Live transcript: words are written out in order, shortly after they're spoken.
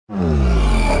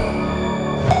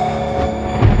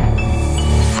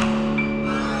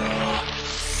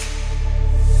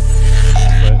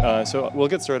So we'll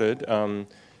get started.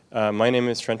 My name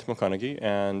is Trent McConaghy,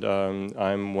 and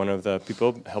I'm one of the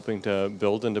people helping to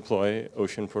build and deploy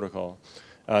Ocean Protocol.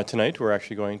 Tonight, we're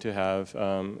actually going to have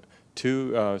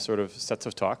two sort of sets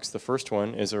of talks. The first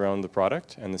one is around the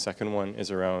product, and the second one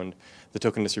is around the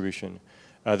token distribution.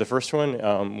 The first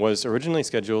one was originally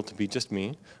scheduled to be just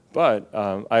me, but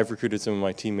I've recruited some of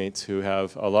my teammates who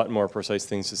have a lot more precise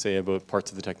things to say about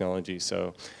parts of the technology.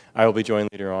 So I will be joined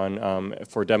later on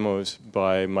for demos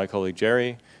by my colleague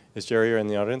Jerry. Is Jerry in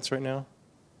the audience right now?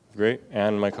 Great.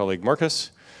 And my colleague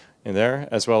Marcus in there,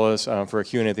 as well as for a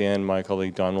Q&A at the end, my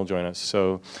colleague Don will join us.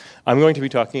 So I'm going to be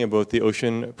talking about the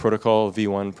Ocean Protocol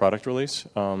v1 product release.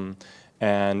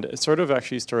 And sort of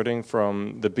actually starting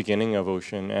from the beginning of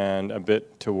Ocean and a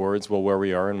bit towards, well, where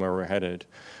we are and where we're headed.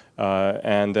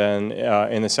 And then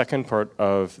in the second part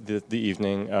of the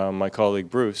evening, my colleague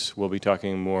Bruce will be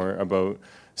talking more about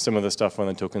some of the stuff on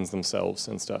the tokens themselves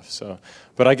and stuff. So,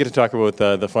 but I get to talk about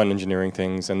the fun engineering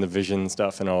things and the vision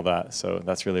stuff and all that. So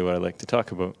that's really what I like to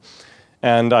talk about.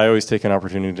 And I always take an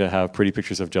opportunity to have pretty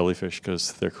pictures of jellyfish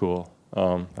because they're cool.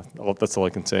 That's all I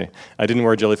can say. I didn't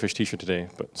wear a jellyfish t-shirt today,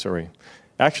 but sorry.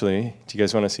 Actually, do you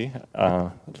guys want to see?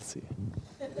 Let's see.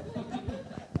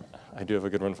 I do have a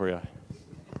good one for you.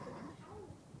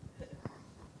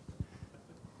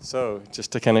 So,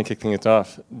 just to kind of kick things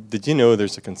off, did you know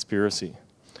there's a conspiracy?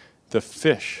 The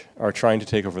fish are trying to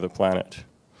take over the planet,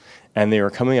 and they are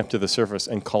coming up to the surface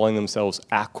and calling themselves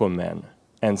Aquamen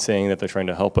and saying that they're trying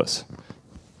to help us.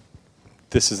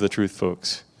 This is the truth,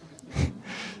 folks.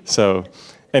 So,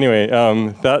 anyway,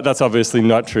 that's obviously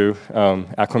not true.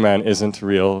 Aquaman isn't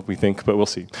real, we think, but we'll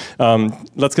see.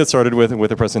 Let's get started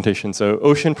with a presentation. So,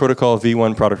 Ocean Protocol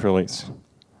v1 product release.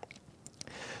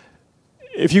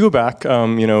 If you go back,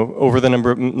 over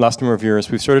the last number of years,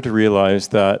 we've started to realize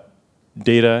that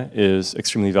data is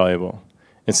extremely valuable.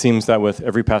 It seems that with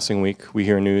every passing week, we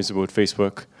hear news about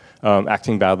Facebook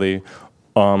acting badly,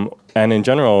 and in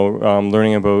general,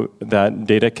 learning about that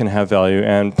data can have value.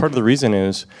 And part of the reason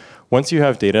is, once you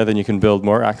have data, then you can build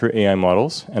more accurate AI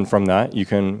models, and from that, you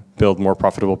can build more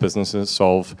profitable businesses,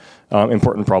 solve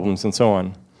important problems, and so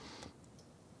on.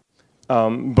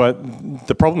 But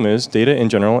the problem is, data in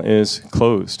general is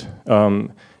closed.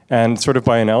 And sort of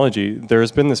by analogy, there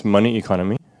has been this money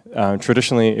economy.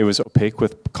 Traditionally, it was opaque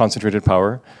with concentrated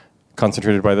power,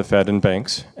 concentrated by the Fed and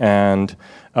banks. And,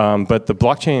 but the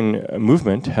blockchain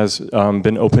movement has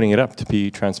been opening it up to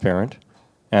be transparent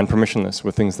and permissionless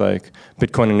with things like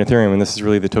Bitcoin and Ethereum, and this is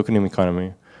really the tokening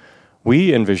economy.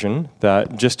 We envision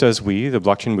that just as the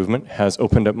blockchain movement, has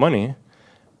opened up money,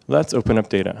 let's open up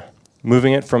data.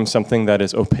 Moving it from something that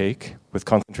is opaque with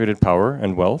concentrated power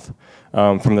and wealth,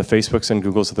 from the Facebooks and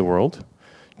Googles of the world,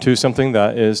 to something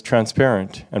that is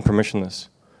transparent and permissionless,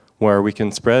 where we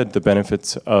can spread the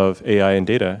benefits of AI and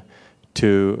data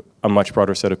to a much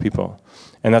broader set of people.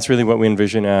 And that's really what we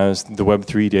envision as the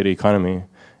Web3 data economy.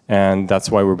 And that's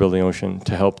why we're building Ocean,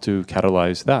 to help to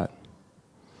catalyze that.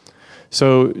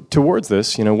 So towards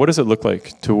this, what does it look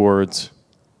like towards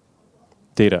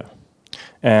data?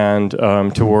 And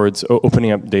towards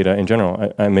opening up data in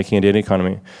general and making a data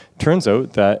economy. Turns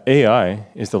out that AI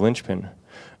is the linchpin.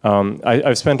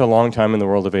 I've spent a long time in the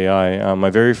world of AI.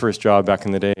 My very first job back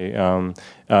in the day,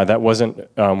 that wasn't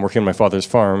working on my father's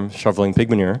farm, shoveling pig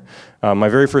manure. My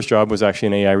very first job was actually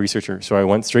an AI researcher. So I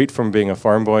went straight from being a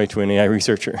farm boy to an AI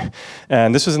researcher.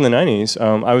 And this was in the 90s.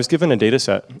 I was given a data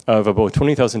set of about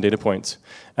 20,000 data points.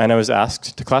 And I was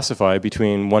asked to classify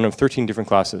between one of 13 different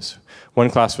classes. One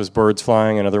class was birds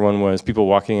flying, another one was people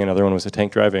walking, another one was a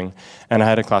tank driving. And I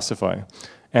had to classify.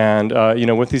 And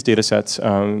with these data sets,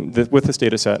 with this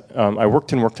data set, I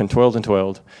worked and toiled and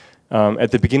toiled.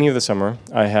 At the beginning of the summer,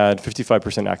 I had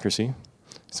 55% accuracy,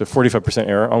 so 45%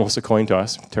 error, almost a coin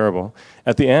toss, terrible.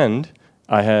 At the end,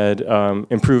 I had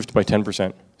improved by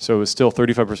 10%, so it was still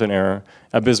 35% error,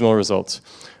 abysmal results.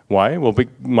 Why? Well,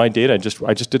 my data,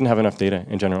 I just didn't have enough data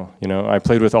in general. I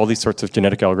played with all these sorts of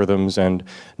genetic algorithms and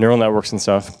neural networks and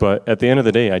stuff, but at the end of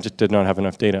the day, I just did not have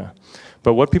enough data.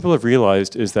 But what people have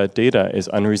realized is that data is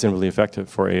unreasonably effective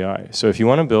for AI. So if you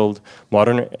want to build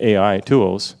modern AI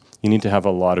tools, you need to have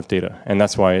a lot of data. And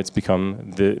that's why it's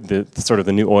become the sort of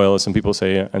the new oil, as some people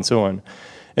say, and so on.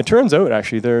 It turns out,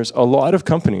 actually, there's a lot of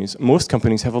companies, most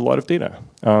companies have a lot of data.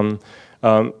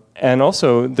 And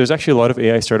also, there's actually a lot of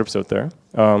AI startups out there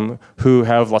who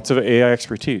have lots of AI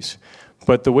expertise.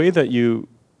 But the way that you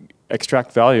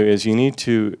extract value is you need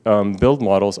to build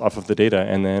models off of the data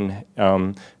and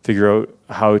then figure out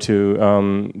how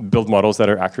to build models that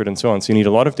are accurate and so on. So you need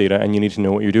a lot of data and you need to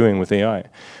know what you're doing with AI.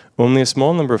 Only a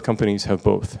small number of companies have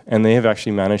both, and they have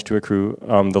actually managed to accrue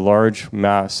the large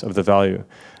mass of the value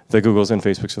the Googles and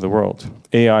Facebooks of the world.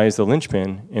 AI is the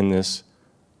linchpin in this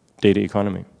data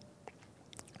economy.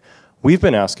 We've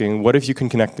been asking, what if you can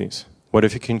connect these? What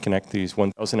if you can connect these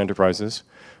 1,000 enterprises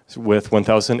with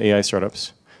 1,000 AI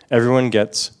startups? Everyone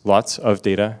gets lots of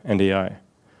data and AI.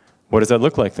 What does that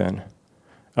look like then?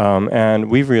 And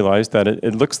we've realized that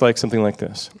it looks like something like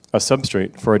this, a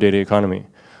substrate for a data economy,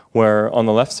 where on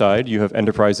the left side you have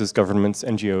enterprises, governments,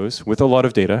 NGOs with a lot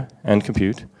of data and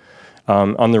compute.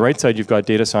 On the right side, you've got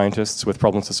data scientists with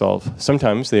problems to solve.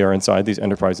 Sometimes they are inside these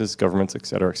enterprises, governments, et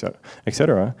cetera, et cetera, et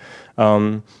cetera.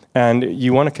 And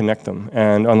you want to connect them.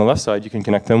 And on the left side, you can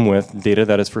connect them with data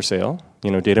that is for sale,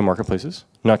 data marketplaces,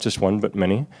 not just one, but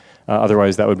many.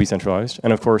 Otherwise, that would be centralized.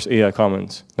 And of course, AI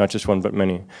commons, not just one, but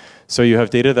many. So you have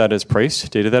data that is priced,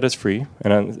 data that is free,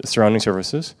 and surrounding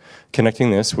services,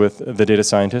 connecting this with the data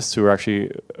scientists who are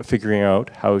actually figuring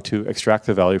out how to extract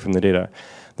the value from the data.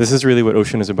 This is really what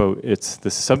Ocean is about. It's the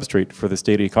substrate for this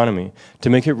data economy to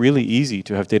make it really easy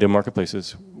to have data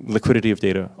marketplaces, liquidity of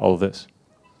data, all of this.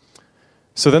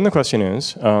 So then the question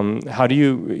is, how do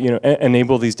you,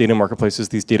 enable these data marketplaces,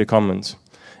 these data commons?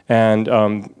 And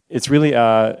it's really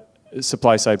a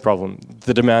supply-side problem.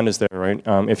 The demand is there, right?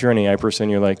 If you're an AI person,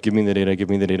 you're like, give me the data, give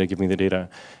me the data, give me the data.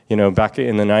 Back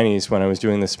in the 90s when I was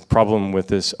doing this problem with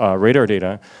this radar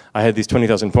data, I had these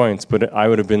 20,000 points, but I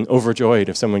would have been overjoyed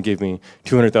if someone gave me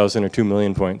 200,000 or 2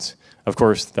 million points. Of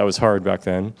course, that was hard back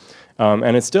then.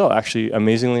 And it's still actually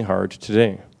amazingly hard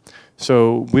today.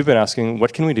 So we've been asking,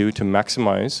 what can we do to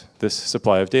maximize this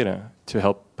supply of data to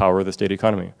help power this data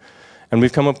economy? And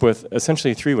we've come up with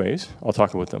essentially 3 ways. I'll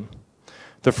talk about them.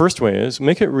 The first way is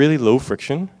make it really low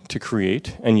friction to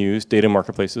create and use data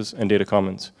marketplaces and data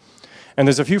commons. And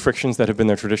there's a few frictions that have been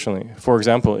there traditionally. For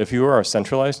example, if you are a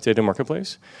centralized data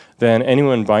marketplace, then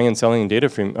anyone buying and selling data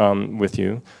from, with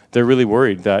you, they're really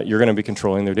worried that you're going to be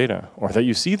controlling their data or that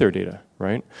you see their data,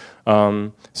 right?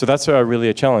 So that's really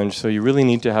a challenge. So you really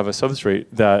need to have a substrate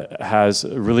that has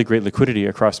really great liquidity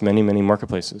across many, many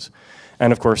marketplaces.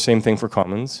 And of course, same thing for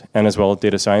commons, and as well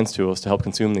data science tools to help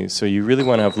consume these. So you really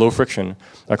want to have low friction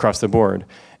across the board.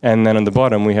 And then on the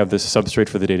bottom, we have this substrate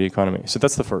for the data economy. So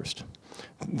that's the first.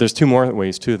 There's 2 more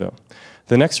ways too, though.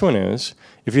 The next one is,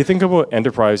 if you think about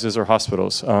enterprises or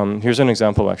hospitals, here's an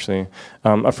example actually.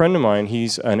 A friend of mine,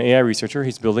 he's an AI researcher,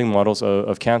 he's building models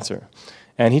of cancer.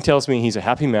 And he tells me he's a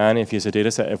happy man if he has a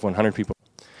data set of 100 people.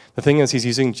 The thing is, he's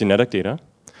using genetic data.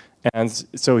 And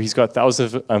so he's got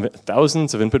thousands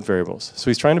of input variables.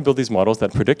 So he's trying to build these models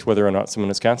that predict whether or not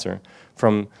someone has cancer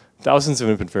from thousands of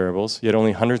input variables, yet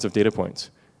only hundreds of data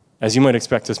points. As you might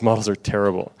expect, his models are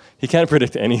terrible. He can't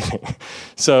predict anything.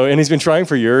 And he's been trying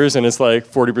for years, and it's like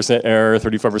 40% error,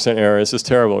 35% error. It's just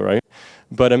terrible, right?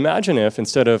 But imagine if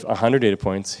instead of 100 data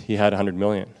points, he had 100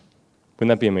 million. Wouldn't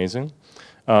that be amazing?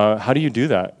 How do you do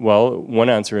that? Well, one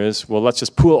answer is, well, let's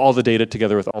just pool all the data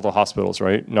together with all the hospitals,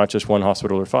 right? Not just one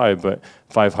hospital or 5, but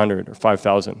 500 or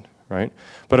 5,000, right?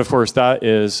 But of course, that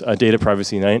is a data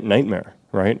privacy nightmare,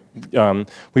 right?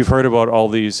 We've heard about all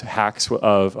these hacks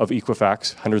of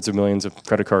Equifax, hundreds of millions of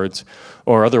credit cards,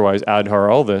 or otherwise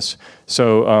Aadhaar, all this.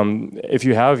 So if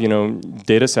you have,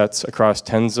 data sets across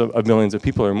tens of millions of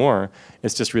people or more,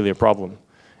 it's just really a problem.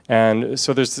 And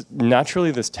so there's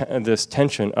naturally this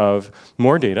tension of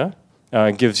more data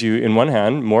gives you, in one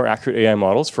hand, more accurate AI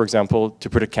models, for example, to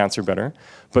predict cancer better.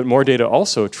 But more data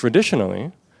also,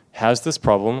 traditionally, has this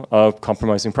problem of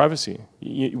compromising privacy.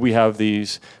 We have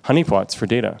these honeypots for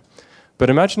data. But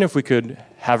imagine if we could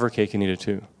have our cake and eat it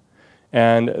too.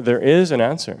 And there is an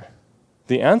answer.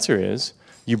 The answer is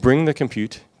you bring the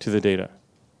compute to the data.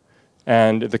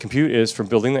 And the compute is for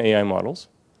building the AI models.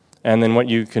 And then what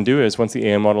you can do is, once the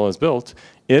AI model is built,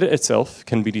 it itself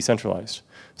can be decentralized.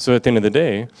 So at the end of the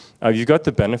day, you've got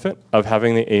the benefit of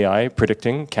having the AI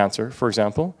predicting cancer, for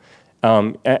example,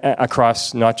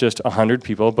 across not just 100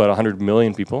 people, but 100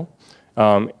 million people.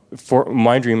 For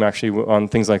my dream, actually, on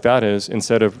things like that is,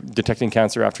 instead of detecting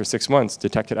cancer after 6 months,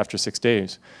 detect it after 6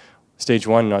 days. Stage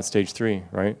 1, not stage 3,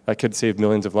 right? That could save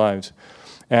millions of lives.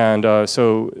 And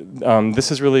this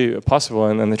is really possible,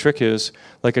 and the trick is,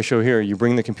 like I show here, you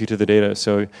bring the compute to the data.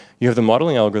 So you have the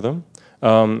modeling algorithm,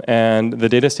 and the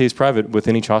data stays private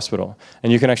within each hospital.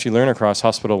 And you can actually learn across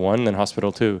hospital 1 and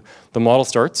hospital 2. The model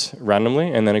starts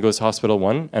randomly, and then it goes to hospital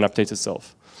 1 and updates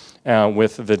itself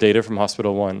with the data from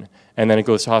hospital 1. And then it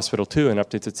goes to hospital 2 and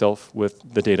updates itself with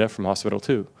the data from hospital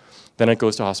 2. Then it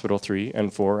goes to hospital 3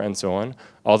 and 4 and so on,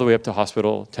 all the way up to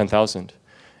hospital 10,000.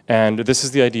 And this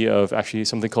is the idea of actually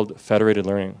something called federated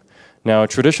learning. Now,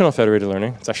 traditional federated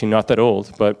learning, it's actually not that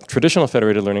old, but traditional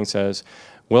federated learning says,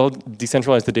 we'll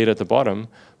decentralize the data at the bottom,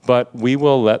 but we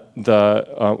will let the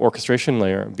orchestration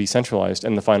layer be centralized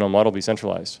and the final model be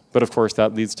centralized. But of course,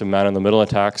 that leads to man-in-the-middle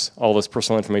attacks, all this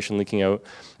personal information leaking out,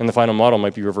 and the final model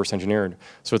might be reverse engineered.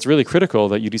 So it's really critical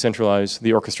that you decentralize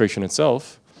the orchestration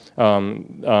itself,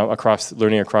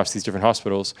 learning across these different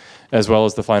hospitals, as well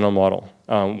as the final model,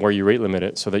 where you rate limit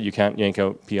it so that you can't yank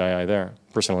out PII there,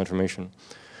 personal information.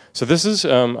 So this is,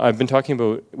 I've been talking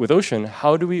about with Ocean,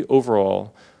 how do we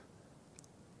overall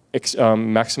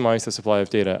maximize the supply of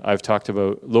data? I've talked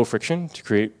about low friction to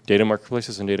create data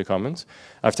marketplaces and data commons.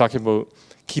 I've talked about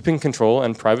keeping control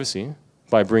and privacy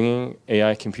by bringing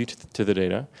AI compute to the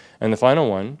data. And the final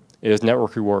one is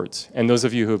network rewards. And those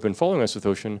of you who have been following us with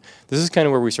Ocean, this is kind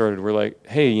of where we started. We're like,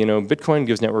 hey, you know, Bitcoin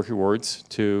gives network rewards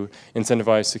to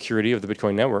incentivize security of the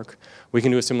Bitcoin network. We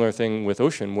can do a similar thing with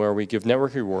Ocean, where we give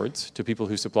network rewards to people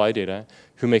who supply data,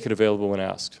 who make it available when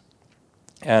asked.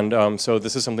 And so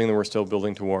this is something that we're still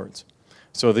building towards.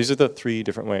 So these are the 3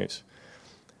 different ways.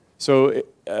 So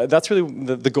that's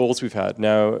really the goals we've had.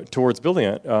 Now, towards building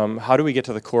it, how do we get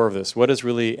to the core of this? What has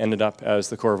really ended up as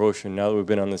the core of Ocean now that we've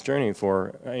been on this journey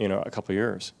for a couple of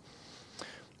years?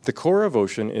 The core of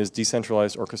Ocean is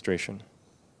decentralized orchestration.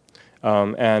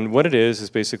 And what it is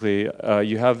basically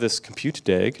you have this compute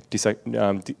DAG,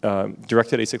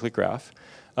 directed acyclic graph,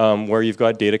 where you've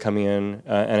got data coming in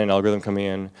and an algorithm coming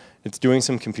in. It's doing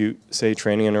some compute, say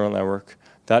training a neural network.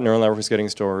 That neural network is getting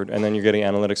stored, and then you're getting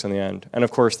analytics on the end. And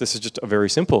of course, this is just a very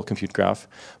simple compute graph,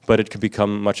 but it could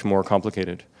become much more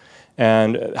complicated.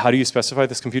 And how do you specify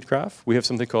this compute graph? We have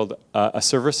something called a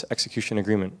service execution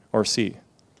agreement, or C.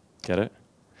 Get it?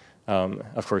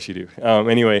 Of course you do.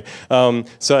 Anyway,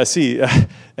 so a C.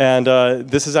 And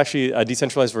this is actually a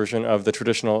decentralized version of the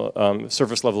traditional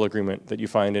service level agreement that you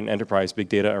find in enterprise big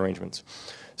data arrangements.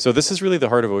 So this is really the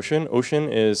heart of Ocean. Ocean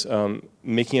is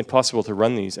making it possible to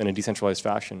run these in a decentralized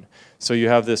fashion. So you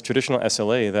have this traditional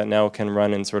SLA that now can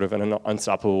run in sort of an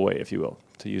unstoppable way, if you will,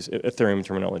 to use Ethereum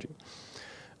terminology.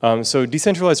 So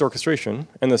decentralized orchestration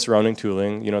and the surrounding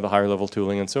tooling, the higher level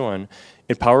tooling and so on,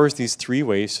 it powers these 3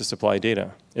 ways to supply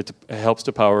data. It helps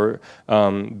to power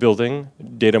building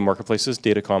data marketplaces,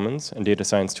 data commons, and data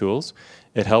science tools.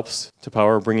 It helps to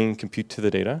power bringing compute to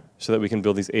the data so that we can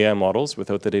build these AI models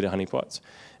without the data honeypots.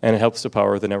 And it helps to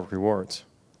power the network rewards.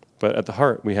 But at the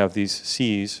heart, we have these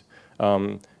Cs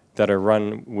that are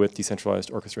run with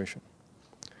decentralized orchestration.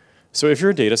 So if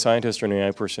you're a data scientist or an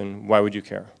AI person, why would you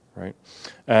care? Right?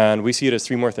 And we see it as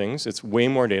 3 more things. It's way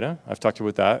more data. I've talked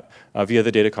about that via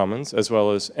the data commons, as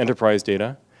well as enterprise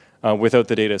data without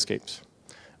the data escapes.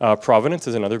 Provenance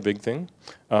is another big thing.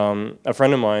 A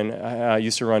friend of mine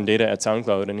used to run data at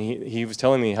SoundCloud, and he was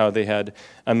telling me how they had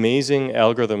amazing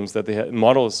algorithms that they had,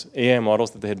 AI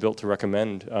models that they had built to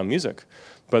recommend music.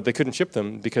 But they couldn't ship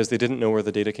them because they didn't know where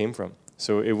the data came from.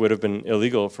 So it would have been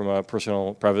illegal from a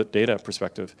personal private data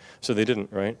perspective. So they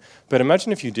didn't, right? But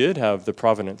imagine if you did have the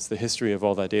provenance, the history of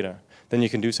all that data, then you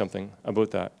can do something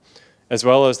about that. As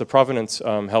well as the provenance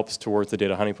helps towards the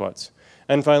data honeypots.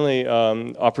 And finally,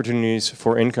 opportunities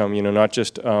for income, not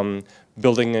just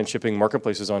building and shipping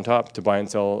marketplaces on top to buy and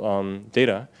sell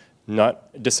data,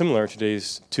 not dissimilar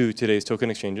to today's token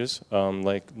exchanges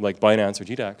like Binance or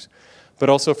GDAX. But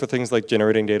also for things like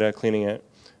generating data, cleaning it,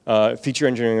 feature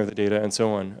engineering of the data, and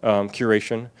so on,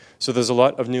 curation. So there's a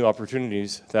lot of new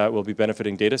opportunities that will be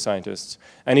benefiting data scientists,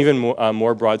 and even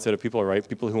more broad set of people, right?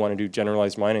 People who want to do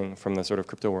generalized mining from the sort of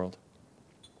crypto world.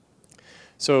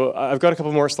 So I've got a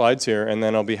couple more slides here, and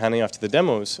then I'll be handing off to the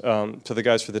demos, to the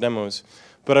guys for the demos.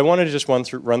 But I wanted to just run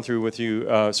through with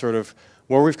you sort of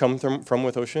where we've come from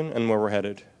with Ocean and where we're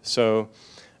headed. So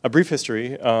a brief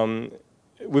history.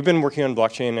 We've been working on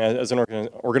blockchain as an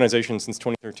organization since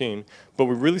 2013, but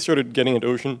we really started getting into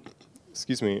Ocean,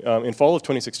 in fall of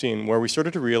 2016, where we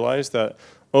started to realize that,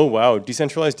 oh wow,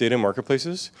 decentralized data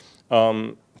marketplaces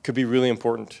could be really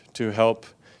important to help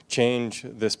change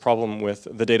this problem with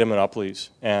the data monopolies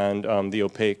and the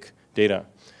opaque data.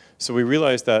 So we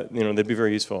realized that they'd be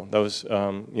very useful. That was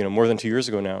more than 2 years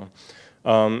ago now.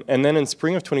 And then in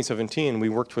spring of 2017, we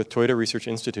worked with Toyota Research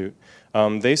Institute.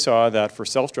 They saw that for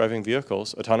self-driving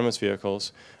vehicles, autonomous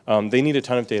vehicles, they need a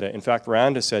ton of data. In fact,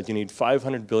 Rand has said you need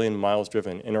 500 billion miles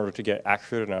driven in order to get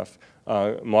accurate enough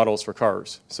models for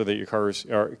cars so that your cars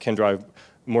can drive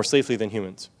more safely than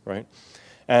humans, right?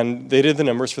 And they did the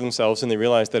numbers for themselves, and they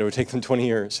realized that it would take them 20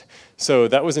 years. So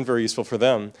that wasn't very useful for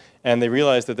them. And they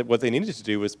realized that what they needed to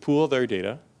do was pool their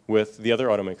data with the other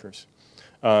automakers.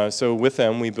 So with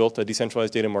them, we built a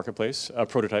decentralized data marketplace, a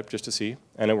prototype just to see,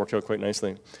 and it worked out quite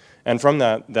nicely. And from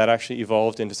that actually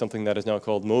evolved into something that is now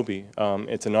called MOBI.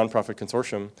 It's a nonprofit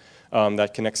consortium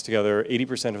that connects together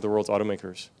 80% of the world's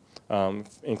automakers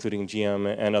including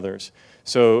GM and others.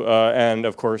 So, and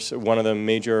of course, one of the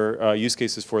major use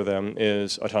cases for them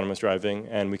is autonomous driving,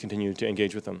 and we continue to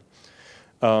engage with them.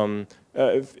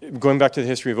 Going back to the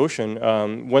history of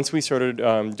Ocean, once we started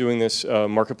doing this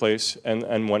marketplace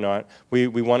and whatnot, we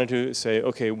wanted to say,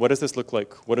 okay, what does this look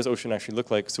like? What does Ocean actually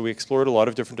look like? So we explored a lot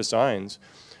of different designs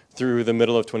through the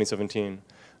middle of 2017.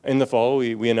 In the fall,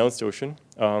 we announced Ocean,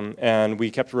 and we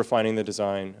kept refining the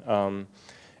design.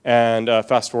 And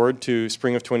fast forward to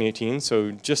spring of 2018,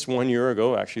 so just 1 year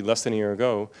ago, actually less than a year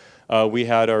ago, we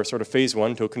had our sort of phase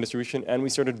 1 token distribution, and we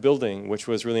started building, which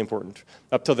was really important.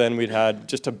 Up till then, we'd had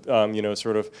just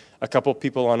sort of a couple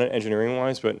people on it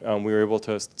engineering-wise, but we were able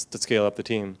to scale up the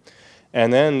team.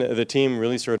 And then the team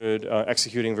really started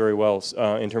executing very well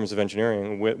in terms of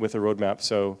engineering with a roadmap.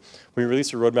 So we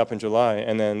released a roadmap in July,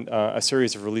 and then a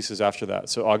series of releases after that.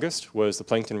 So August was the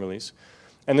Plankton release.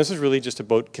 And this was really just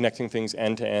about connecting things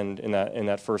end to end in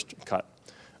that first cut.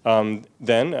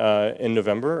 Then in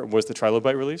November was the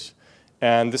Trilobite release.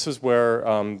 And this is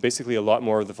where basically a lot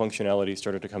more of the functionality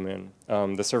started to come in.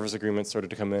 The service agreements started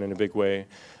to come in a big way,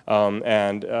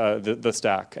 and the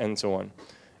stack and so on.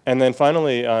 And then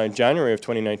finally, January of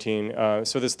 2019,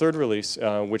 so this third release,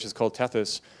 which is called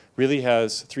Tethys, really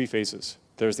has 3 phases.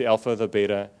 There's the alpha, the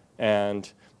beta,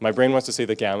 and my brain wants to say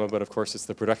the gamma, but of course it's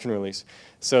the production release.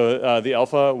 So the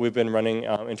alpha we've been running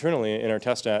internally in our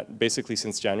test net basically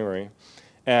since January.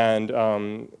 And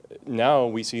now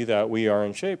we see that we are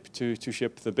in shape to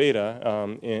ship the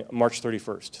beta in March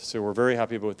 31st. So we're very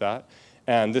happy about that.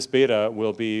 And this beta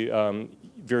will be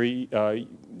very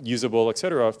usable, et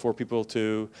cetera, for people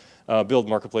to build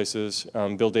marketplaces,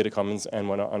 build data commons, and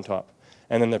whatnot on top.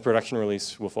 And then the production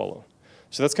release will follow.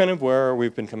 So that's kind of where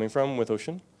we've been coming from with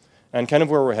Ocean. And kind of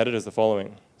where we're headed is the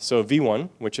following. So V1,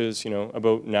 which is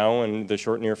about now and the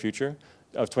short near future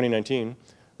of 2019,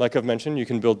 like I've mentioned, you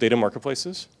can build data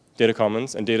marketplaces, data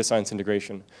commons, and data science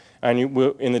integration. And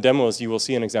in the demos, you will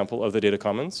see an example of the data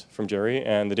commons from Jerry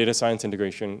and the data science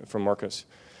integration from Marcus,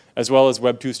 as well as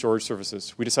Web 2 storage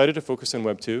services. We decided to focus on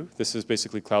Web 2. This is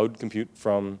basically cloud compute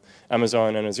from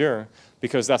Amazon and Azure,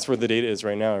 because that's where the data is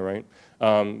right now, right?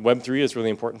 Web 3 is really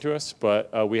important to us,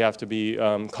 but we have to be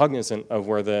cognizant of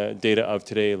where the data of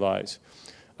today lies.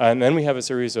 And then we have a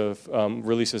series of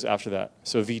releases after that.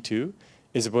 So V2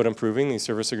 is about improving these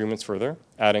service agreements further,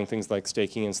 adding things like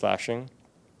staking and slashing,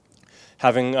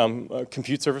 having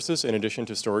compute services in addition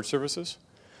to storage services.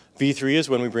 V3 is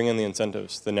when we bring in the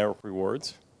incentives, the network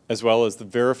rewards, as well as the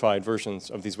verified versions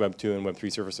of these Web 2 and Web 3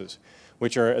 services,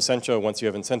 which are essential once you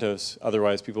have incentives,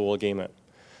 otherwise people will game it.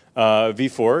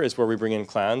 V4 is where we bring in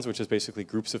clans, which is basically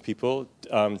groups of people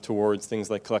towards things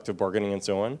like collective bargaining and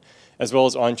so on, as well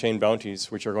as on-chain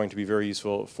bounties, which are going to be very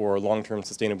useful for long-term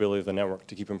sustainability of the network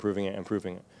to keep improving it and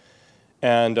improving it.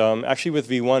 And actually with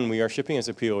V1, we are shipping as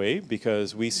a POA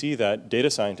because we see that data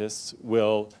scientists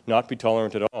will not be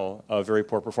tolerant at all of very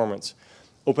poor performance.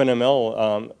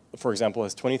 OpenML, for example,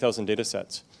 has 20,000 data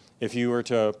sets. If you were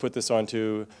to put this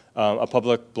onto a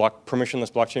public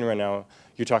permissionless blockchain right now,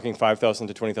 you're talking $5,000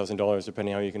 to $20,000,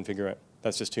 depending how you configure it.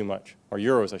 That's just too much. Or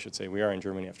euros, I should say. We are in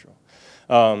Germany, after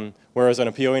all. Whereas on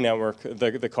a POA network,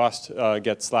 the cost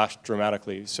gets slashed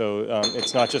dramatically. So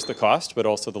it's not just the cost, but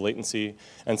also the latency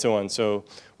and so on. So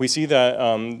we see that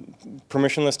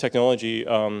permissionless technology,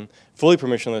 fully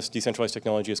permissionless decentralized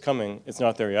technology is coming. It's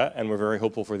not there yet, and we're very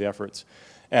hopeful for the efforts.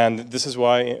 And this is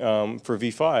why for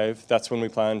V5, that's when we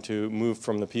plan to move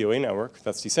from the POA network,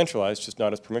 that's decentralized, just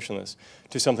not as permissionless,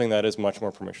 to something that is much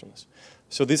more permissionless.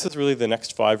 So this is really the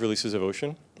next 5 releases of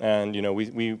Ocean, and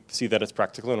we see that it's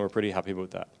practical, and we're pretty happy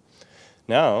about that.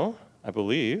 Now, I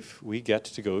believe we get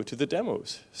to go to the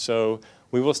demos. So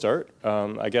we will start.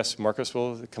 I guess Marcus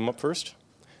will come up first.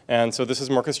 And so this is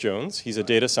Marcus Jones. He's a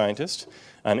data scientist,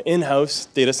 an in-house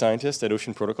data scientist at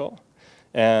Ocean Protocol.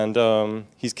 And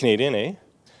he's Canadian, eh?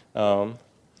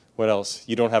 What else?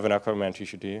 You don't have an Aquaman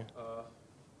t-shirt, do you?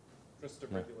 Just a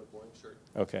regular boring shirt.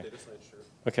 Okay. Data science shirt.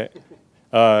 Okay.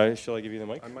 Shall I give you the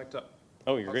mic? I'm mic'd up.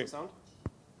 Oh, you're great. How's the sound?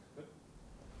 Good.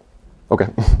 Okay.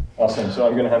 Awesome. So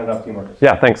I'm going to hand it off to you, Marcus.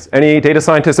 Yeah, thanks. Any data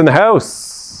scientists in the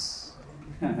house?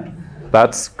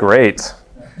 That's great.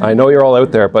 I know you're all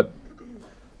out there, but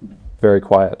very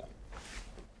quiet.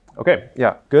 Okay,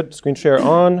 yeah, good. Screen share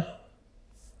on.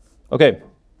 Okay.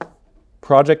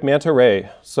 Project Manta Ray.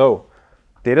 So,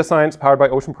 data science powered by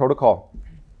Ocean Protocol.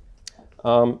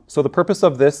 So the purpose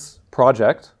of this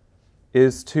project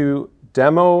is to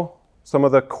demo some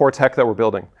of the core tech that we're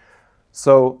building.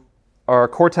 So our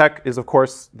core tech is, of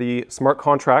course, the smart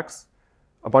contracts,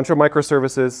 a bunch of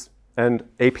microservices, and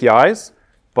APIs.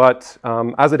 But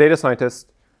as a data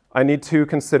scientist, I need to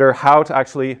consider how to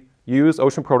actually use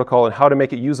Ocean Protocol and how to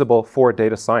make it usable for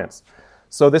data science.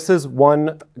 So this is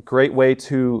one great way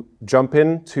to jump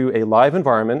into a live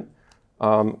environment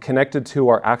connected to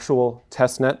our actual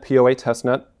testnet, POA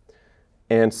testnet,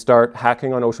 and start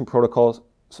hacking on Ocean Protocol,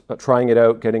 trying it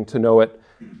out, getting to know it,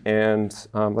 and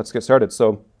let's get started.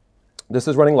 So this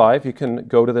is running live. You can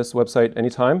go to this website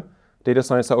anytime,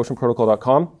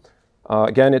 datascience.oceanprotocol.com.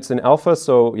 Again, it's in alpha,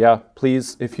 so yeah,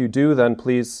 please, if you do, then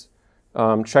please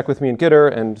check with me in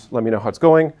Gitter and let me know how it's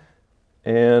going.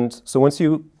 And so once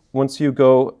you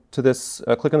go to this,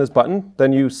 click on this button,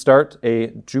 then you start a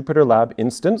Jupyter Lab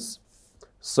instance.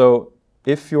 So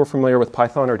if you're familiar with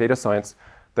Python or data science,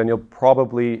 then you'll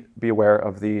probably be aware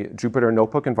of the Jupyter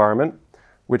Notebook environment,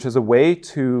 which is a way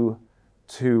to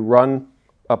run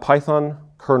a Python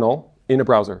kernel in a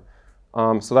browser.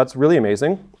 So that's really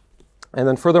amazing. And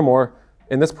then furthermore,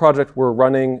 in this project, we're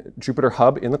running Jupyter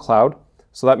Hub in the cloud.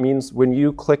 So that means when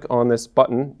you click on this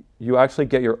button, you actually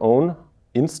get your own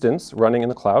instance running in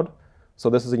the cloud. So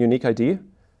this is a unique ID.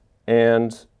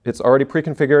 And it's already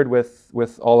pre-configured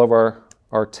with all of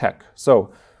our tech.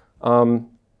 So on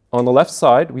the left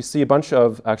side, we see a bunch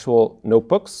of actual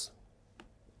notebooks.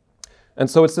 And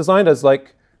so it's designed as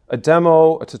like a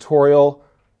demo, a tutorial,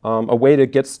 a way to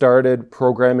get started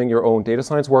programming your own data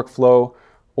science workflow,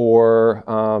 or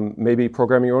maybe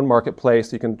programming your own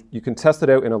marketplace. You can test it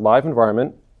out in a live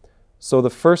environment. So the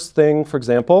first thing, for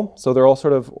example, so they're all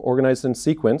sort of organized in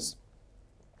sequence.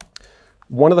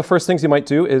 One of the first things you might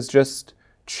do is just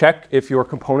check if your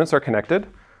components are connected.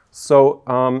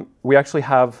 So we actually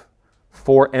have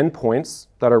 4 endpoints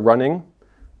that are running.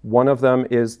 One of them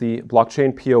is the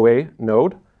blockchain POA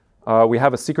node. We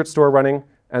have a secret store running,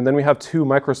 and then we have 2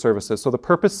 microservices. So the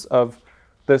purpose of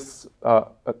this,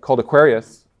 called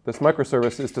Aquarius, this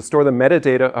microservice, is to store the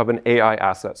metadata of an AI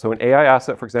asset. So an AI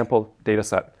asset, for example, data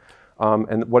set.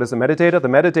 And what is the metadata? The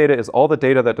metadata is all the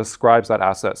data that describes that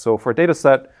asset. So for a data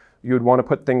set, you would want to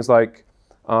put things like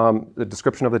the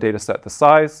description of the data set, the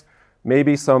size,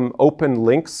 maybe some open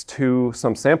links to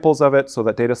some samples of it so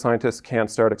that data scientists can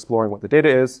start exploring what the data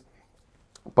is.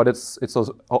 But it's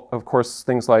of course,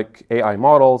 things like AI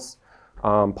models,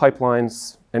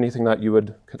 pipelines, anything that you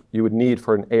would need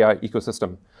for an AI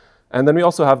ecosystem. And then we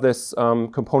also have this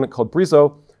component called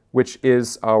Pregelj, which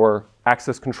is our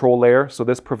access control layer. So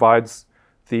this provides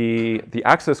the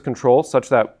access control such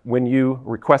that when you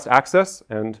request access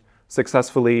and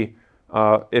successfully,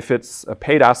 if it's a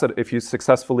paid asset, if you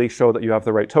successfully show that you have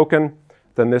the right token,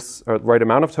 then this, or right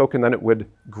amount of token, then it would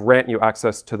grant you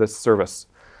access to this service.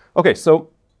 Okay, so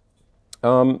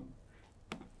in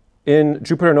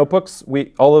Jupyter Notebooks,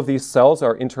 all of these cells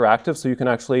are interactive, so you can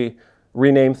actually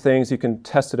rename things, you can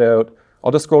test it out.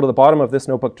 I'll just scroll to the bottom of this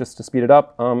notebook just to speed it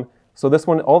up. So this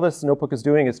one, all this notebook is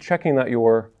doing is checking that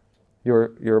your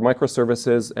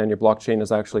microservices and your blockchain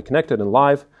is actually connected and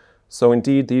live. So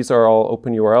indeed, these are all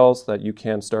open URLs that you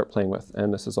can start playing with,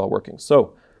 and this is all working.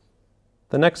 So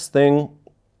the next thing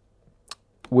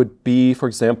would be, for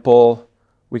example,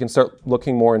 we can start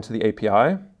looking more into the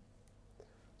API.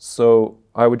 So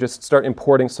I would just start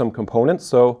importing some components.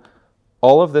 So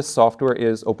all of this software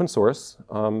is open source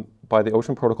by the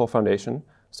Ocean Protocol Foundation.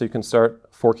 So you can start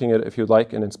forking it if you'd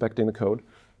like and inspecting the code.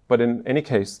 But in any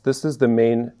case, this is the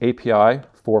main API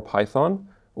for Python.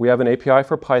 We have an API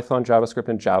for Python, JavaScript,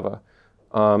 and Java.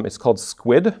 It's called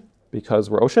Squid because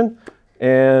we're Ocean.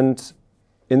 And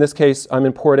in this case, I'm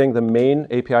importing the main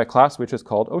API class, which is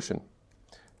called Ocean.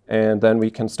 And then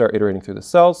we can start iterating through the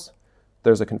cells.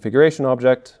 There's a configuration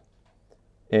object.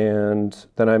 And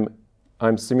then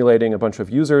I'm simulating a bunch of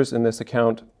users in this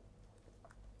account.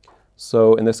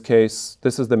 So in this case,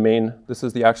 this is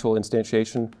the actual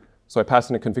instantiation. So I pass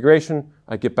in a configuration,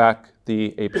 I get back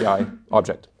the API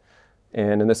object.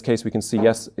 And in this case, we can see,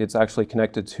 yes, it's actually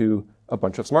connected to a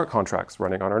bunch of smart contracts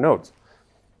running on our nodes.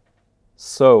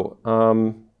 So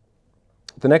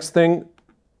the next thing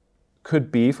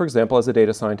could be, for example, as a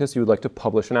data scientist, you would like to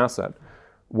publish an asset.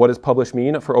 What does publish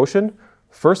mean for Ocean?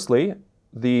 Firstly,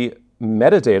 the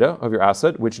metadata of your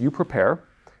asset, which you prepare,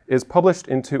 is published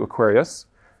into Aquarius.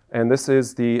 And this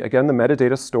is, again, the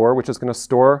metadata store, which is going to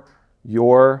store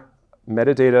your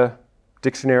metadata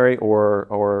dictionary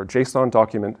or JSON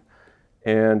document.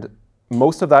 And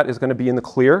most of that is going to be in the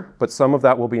clear, but some of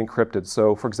that will be encrypted.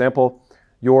 So for example,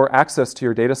 your access to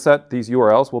your data set, these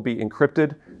URLs will be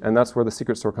encrypted, and that's where the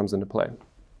secret store comes into play.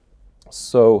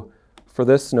 So for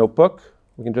this notebook,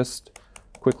 we can just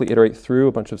quickly iterate through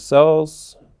a bunch of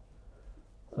cells.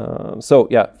 So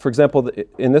yeah, for example,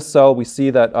 in this cell, we see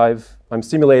that I'm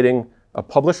simulating a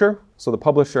publisher. So the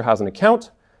publisher has an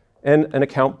account and an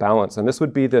account balance. And this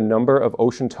would be the number of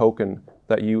Ocean token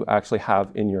that you actually have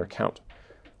in your account.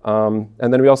 And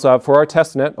then we also have, for our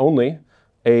testnet only,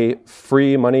 a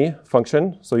free money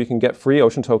function. So you can get free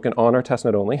Ocean token on our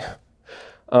testnet only.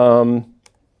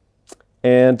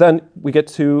 And then we get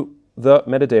to the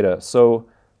metadata. So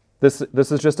this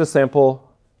is just a sample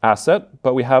asset,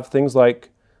 but we have things like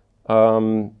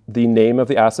the name of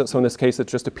the asset. So in this case,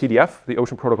 it's just a PDF, the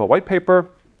Ocean Protocol white paper.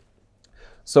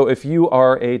 So if you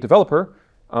are a developer,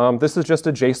 this is just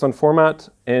a JSON format.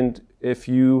 And if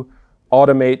you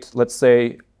automate, let's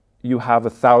say you have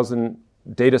 1,000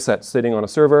 data sets sitting on a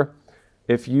server.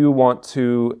 If you want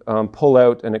to pull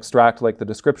out and extract like the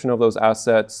description of those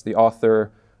assets, the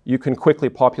author, you can quickly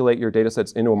populate your data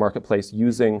sets into a marketplace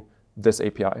using this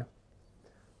API.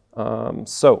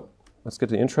 So let's get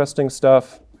to the interesting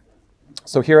stuff.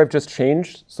 So here I've just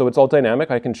changed. So it's all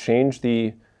dynamic. I can change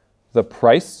the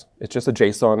price. It's just a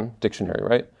JSON dictionary,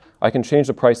 right? I can change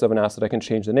the price of an asset. I can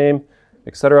change the name,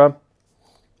 etc.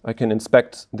 I can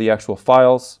inspect the actual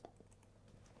files.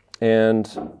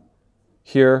 And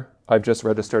here I've just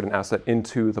registered an asset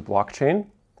into the blockchain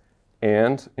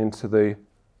and into the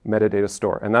metadata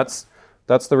store. And that's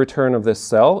the return of this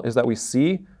cell, is that we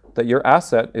see that your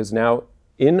asset is now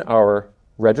in our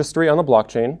registry on the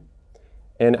blockchain,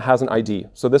 and it has an ID.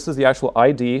 So this is the actual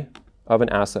ID of an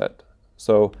asset.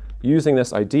 So using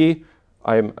this ID,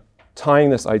 I'm tying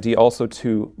this ID also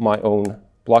to my own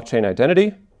blockchain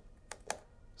identity.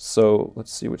 So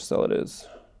let's see which cell it is.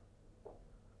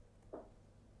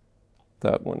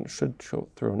 That one should throw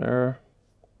an error.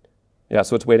 Yeah,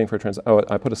 so it's waiting for a transaction. Oh,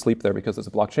 I put a sleep there because it's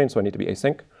a blockchain, so I need to be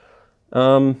async.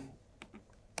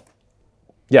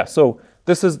 Yeah, so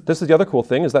this is the other cool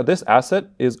thing, is that this asset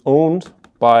is owned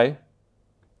by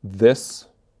this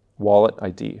wallet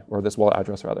ID, or this wallet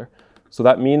address rather. So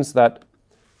that means that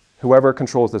whoever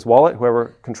controls this wallet,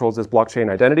 whoever controls this blockchain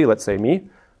identity, let's say me,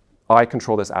 I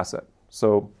control this asset.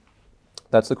 So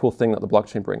that's the cool thing that the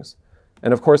blockchain brings.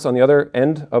 And of course, on the other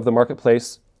end of the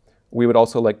marketplace, we would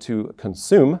also like to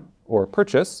consume or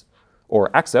purchase or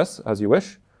access as you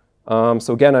wish.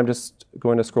 So again, I'm just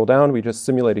going to scroll down. We just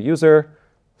simulate a user.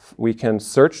 We can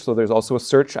search. So there's also a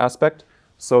search aspect.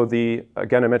 So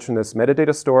again, I mentioned this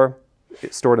metadata store.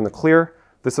 It's stored in the clear.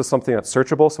 This is something that's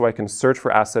searchable. So I can search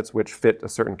for assets which fit a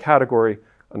certain category,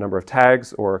 a number of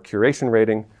tags, or a curation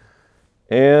rating.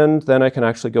 And then I can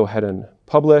actually go ahead and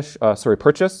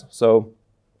purchase. So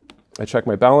I check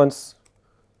my balance.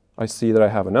 I see that I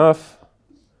have enough.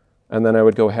 And then I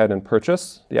would go ahead and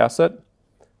purchase the asset.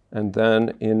 And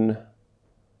then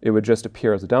it would just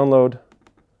appear as a download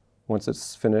once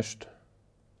it's finished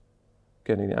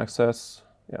getting the access.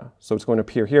 Yeah, so it's going to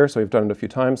appear here. So we've done it a few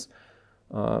times.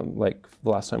 Like the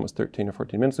last time was 13 or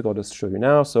 14 minutes ago. I'll just show you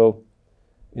now. So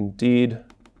indeed,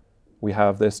 we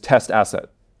have this test asset.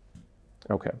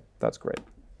 OK, that's great.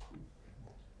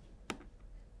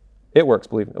 It works,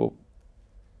 believe me. Oh.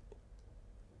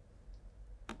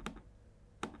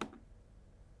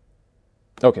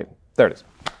 OK, there it is.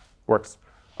 Works.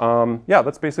 Yeah,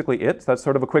 that's basically it. That's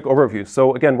sort of a quick overview.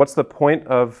 So again, what's the point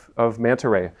of Manta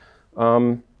Ray?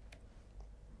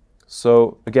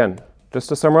 So again, just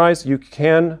to summarize, you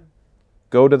can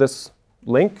go to this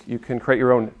link. You can create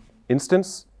your own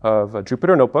instance of a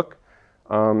Jupyter notebook,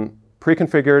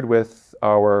 pre-configured with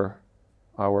our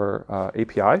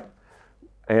API,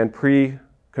 and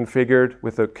pre-configured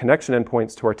with the connection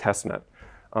endpoints to our testnet.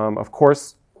 Of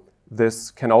course,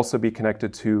 this can also be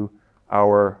connected to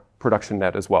our production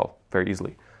net as well, very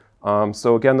easily.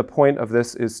 So again, the point of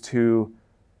this is to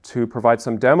provide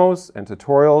some demos and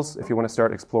tutorials if you want to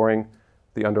start exploring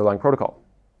the underlying protocol.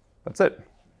 That's it.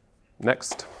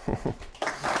 Next.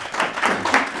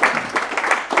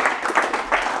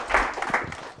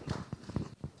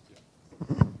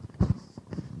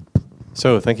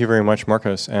 So thank you very much,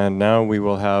 Marcus. And now we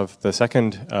will have the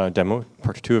second demo,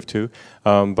 part 2 of 2,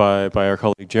 by our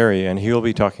colleague Jerry. And he will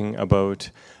be talking about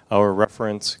our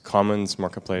reference commons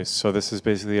marketplace. So this is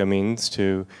basically a means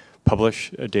to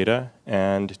publish data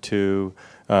and to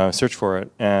search for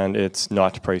it, and it's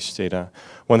not priced data.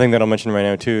 One thing that I'll mention right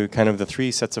now too, kind of the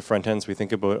 3 sets of front ends we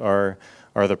think about are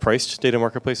the priced data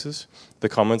marketplaces, the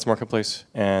commons marketplace,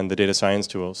 and the data science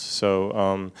tools.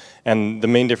 So, and the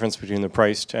main difference between the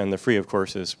priced and the free, of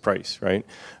course, is price, right?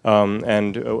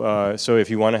 So if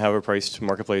you want to have a priced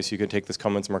marketplace, you can take this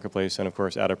commons marketplace and, of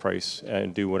course, add a price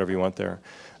and do whatever you want there.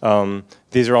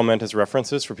 These are all meant as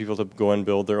references for people to go and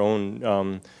build their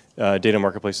own data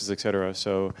marketplaces, et cetera.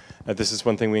 So this is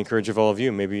one thing we encourage of all of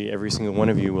you. Maybe every single one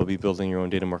of you will be building your own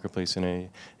data marketplace in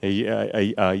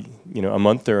a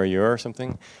month or a year or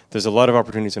something. There's a lot of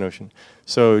opportunities in Ocean.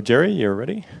 So Jerry, you're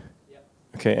ready? Yeah.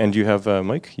 Okay, and you have a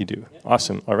mic? You do. Yeah.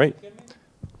 Awesome. All right.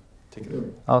 Take it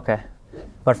over. Okay,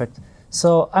 perfect.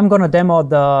 So I'm going to demo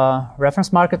the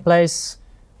reference marketplace,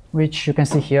 which you can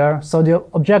see here. So the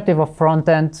objective of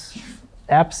front-end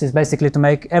apps is basically to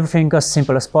make everything as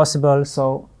simple as possible.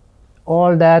 So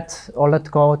all that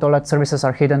code, all that services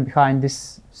are hidden behind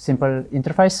this simple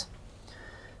interface.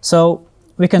 So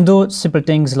we can do simple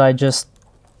things like just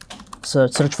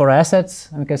search for assets.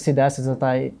 And we can see the assets that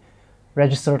I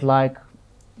registered like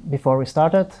before we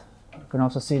started. You can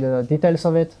also see the details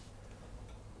of it.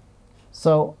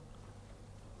 So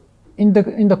in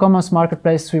the Commons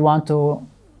marketplace, we want to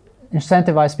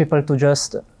incentivize people to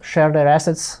just share their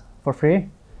assets for free.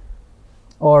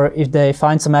 Or if they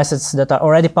find some assets that are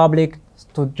already public,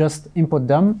 to just input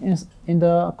them in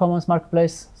the Commons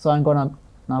marketplace. So I'm going to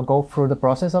now go through the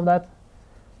process of that.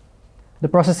 The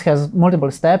process has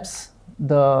multiple steps.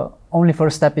 The only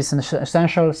first step is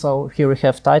essential. So here we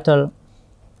have title.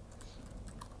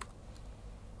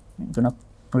 I'm going to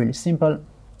really simple.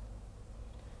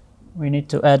 We need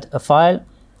to add a file.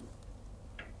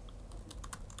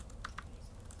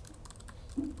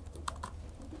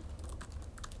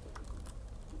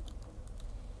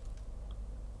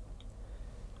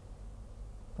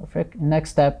 Perfect.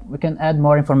 Next step, we can add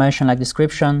more information like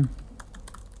description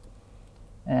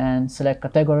and select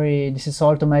category. This is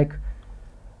all to make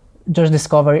just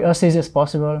discovery as easy as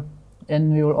possible.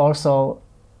 And we will also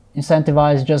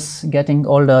incentivize just getting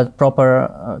all the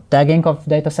proper tagging of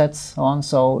datasets on,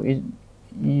 so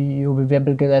you will be able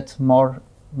to get more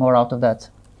out of that.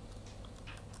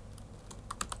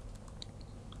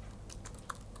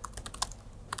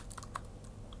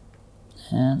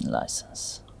 And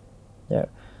license there.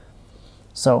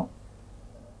 So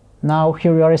now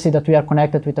here we already see that we are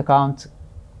connected with account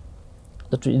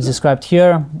that is described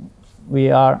here.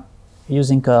 We are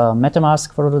using a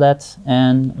MetaMask for that,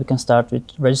 and we can start with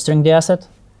registering the asset.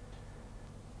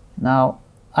 Now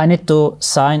I need to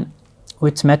sign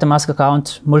with MetaMask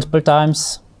account multiple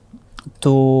times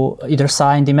to either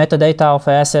sign the metadata of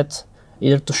an asset,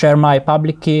 either to share my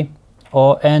public key,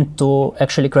 and to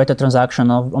actually create a transaction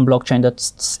on blockchain that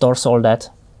stores all that.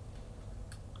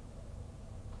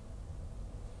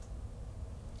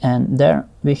 And there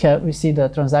we see the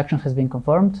transaction has been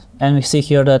confirmed, and we see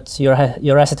here that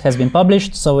your asset has been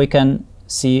published, so we can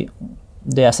see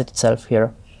the asset itself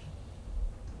here.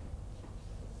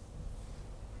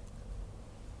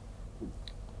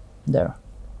 There.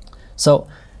 So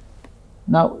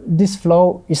now this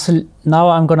flow is, now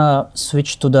I'm gonna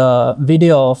switch to the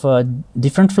video of a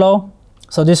different flow.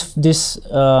 So this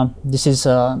is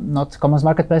not Commons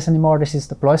Marketplace anymore. This is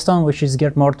the Ploystone, which is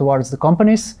geared more towards the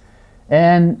companies.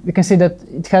 And we can see that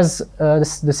it has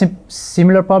the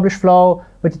similar publish flow,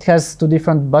 but it has two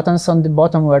different buttons on the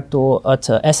bottom where to add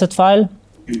an asset file.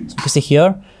 So you can see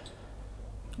here,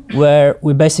 where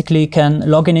we basically can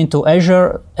log in into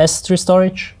Azure S3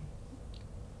 storage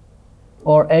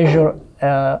or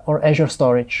Azure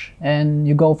storage. And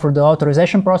you go through the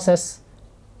authorization process.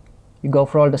 You go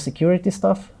through all the security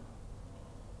stuff.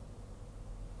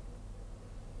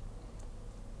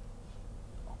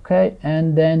 Okay,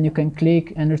 and then you can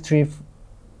click and retrieve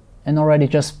and already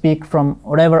just pick from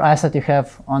whatever asset you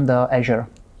have on the Azure.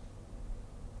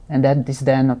 And that is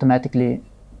then automatically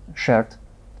shared.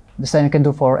 The same you can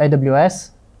do for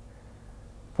AWS,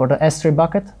 for the S3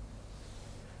 bucket.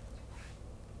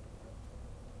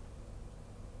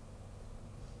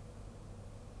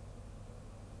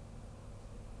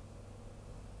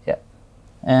 Yeah,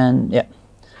 and yeah,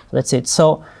 that's it.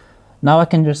 So now I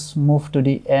can just move to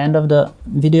the end of the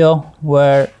video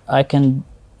where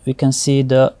we can see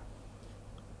the,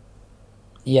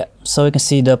 yeah, so we can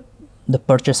see the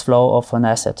purchase flow of an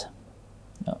asset.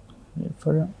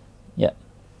 Yeah,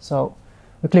 so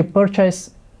we click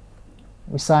purchase,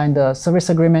 we sign the service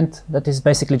agreement that is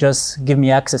basically just give me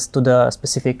access to the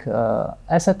specific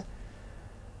asset.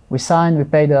 We sign, we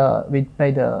pay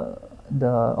the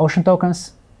Ocean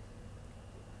tokens.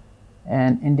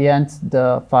 And in the end,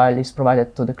 the file is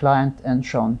provided to the client and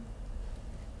shown.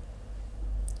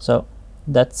 So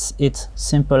that's it,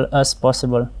 simple as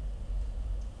possible.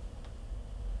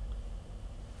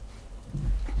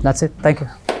 That's it. Thank you.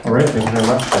 All right, thank you very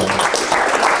much.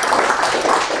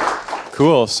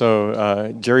 Cool.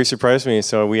 So Jerry surprised me.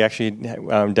 So we actually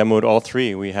demoed all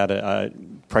three. We had a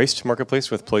priced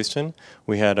marketplace with Ployston.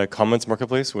 We had a Commons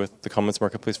marketplace with the Commons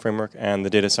Marketplace Framework and the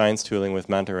data science tooling with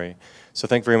Manta Ray. So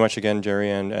thank you very much again, Jerry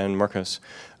and Marcus.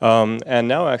 And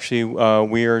now actually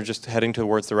we are just heading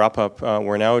towards the wrap up.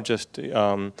 We're now just,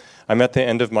 I'm at the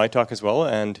end of my talk as well,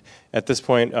 and at this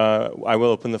point I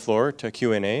will open the floor to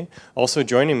Q&A. Also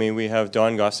joining me we have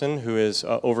Don Gosson, who is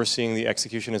overseeing the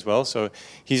execution as well. So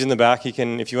he's in the back. He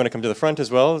can, if you want to come to the front as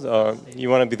well, you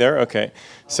want to be there? Okay.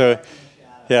 So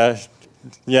yeah.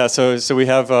 Yeah, so we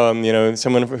have you know,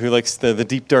 someone who likes the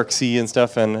deep dark sea and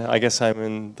stuff, and I guess I'm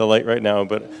in the light right now,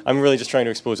 but I'm really just trying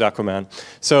to expose Aquaman.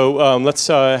 So let's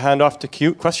hand off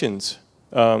to questions.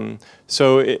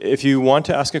 So if you want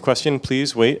to ask a question,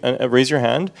 please wait and raise your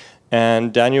hand,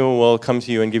 and Daniel will come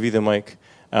to you and give you the mic.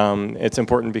 It's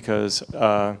important because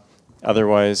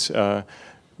otherwise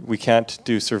we can't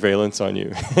do surveillance on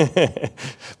you.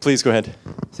 Please go ahead.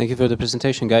 Thank you for the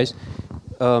presentation, guys.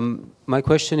 My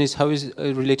question is, how is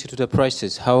it related to the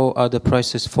prices? How are the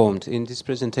prices formed? In these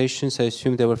presentations, I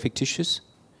assume they were fictitious?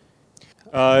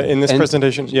 In this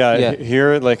presentation, yeah,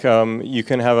 here, like, you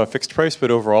can have a fixed price,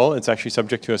 but overall, it's actually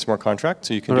subject to a smart contract,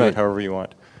 so you can do it however you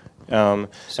want. So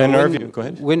in our view, go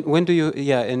ahead. When do you,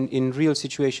 in real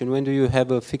situation, when do you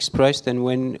have a fixed price, then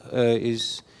when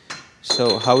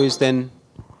so how is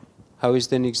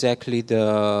then exactly the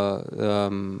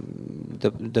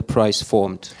price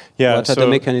formed? Yeah, what are the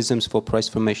mechanisms for price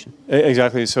formation?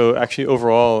 Exactly. So actually,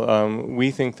 overall, we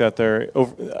think that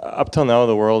up till now,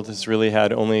 the world has really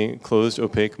had only closed,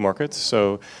 opaque markets.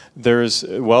 So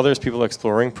while there's people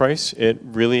exploring price, it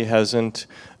really hasn't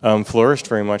flourished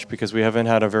very much because we haven't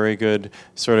had a very good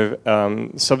sort of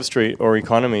substrate or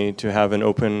economy to have an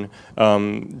open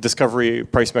discovery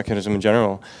price mechanism in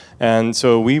general. And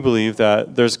so we believe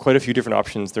that there's quite a few different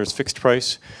options. There's fixed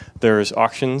price, there's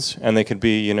auctions, and they could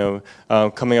be, you know,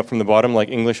 coming up from the bottom, like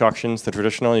English auctions, the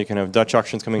traditional. You can have Dutch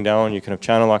auctions coming down. You can have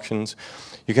channel auctions.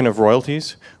 You can have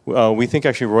royalties. We think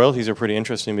actually royalties are pretty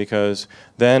interesting because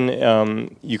then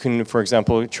you can, for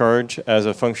example, charge as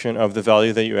a function of the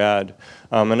value that you add.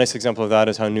 A nice example of that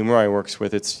is how Numerai works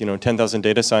with its 10,000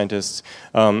 data scientists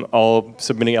all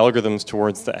submitting algorithms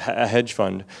towards a hedge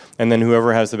fund. And then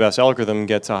whoever has the best algorithm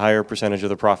gets a higher percentage of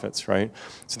the profits, right?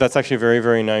 So that's actually a very,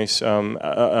 very nice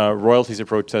royalties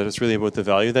approach that is really about the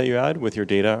value that you add with your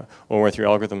data or with your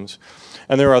algorithms.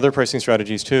 And there are other pricing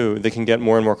strategies too. They can get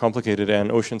more and more complicated, and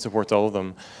Ocean supports all of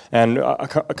them. And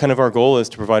kind of our goal is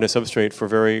to provide a substrate for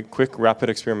very quick, rapid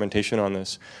experimentation on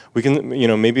this. We can,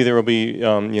 maybe there will be,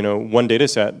 one data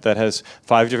set that has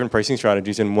 5 different pricing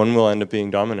strategies, and one will end up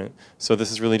being dominant. So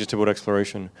this is really just about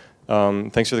exploration.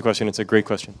 Thanks for the question. It's a great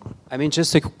question. I mean,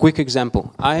 just a quick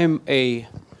example. I am a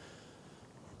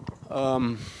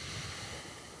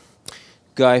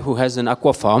guy who has an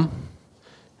aqua farm.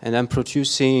 And I'm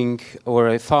producing, or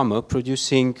a farmer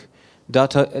producing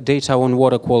data on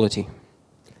water quality.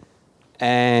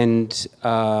 And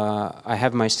I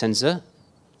have my sensor,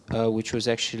 which was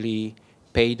actually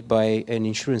paid by an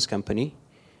insurance company.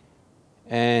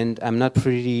 And I'm not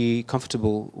pretty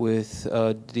comfortable with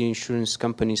the insurance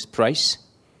company's price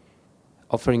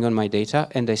offering on my data.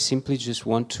 And I simply just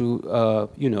want to,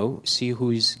 see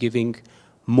who is giving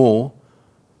more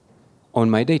on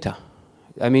my data.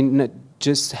 I mean,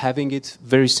 just having it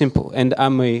very simple. And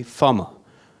I'm a farmer.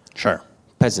 Sure.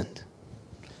 Peasant.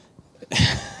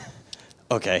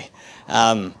 Okay.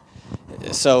 That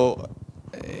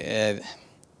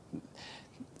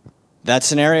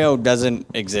scenario doesn't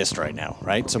exist right now,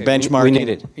 right? So benchmarking. We need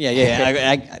it.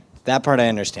 Yeah. That part I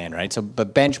understand, right? So,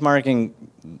 but benchmarking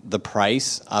the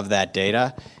price of that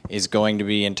data is going to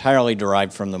be entirely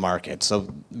derived from the market. So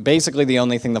basically the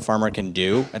only thing the farmer can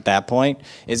do at that point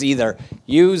is either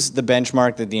use the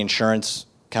benchmark that the insurance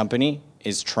company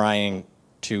is trying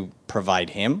to provide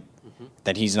him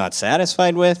that he's not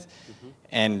satisfied with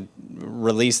and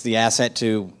release the asset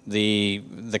to the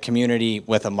community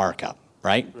with a markup,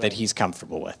 right? That he's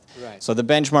comfortable with. Right. So the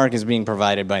benchmark is being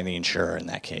provided by the insurer in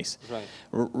that case. Right.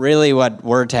 Really what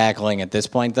we're tackling at this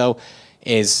point though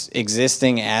is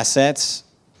existing assets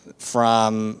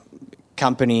from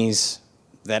companies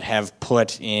that have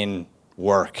put in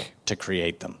work to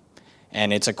create them.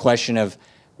 And it's a question of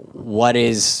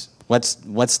what's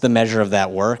the measure of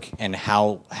that work and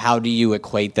how do you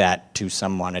equate that to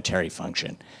some monetary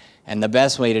function? And the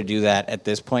best way to do that at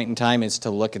this point in time is to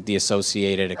look at the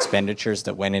associated expenditures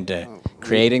that went into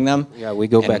creating them. Yeah, we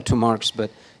go back to Marx,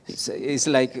 but it's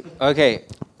like, okay.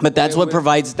 But that's what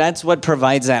provides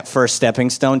that first stepping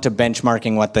stone to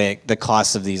benchmarking what the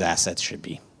costs of these assets should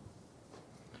be.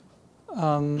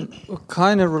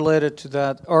 Kind of related to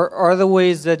that, are there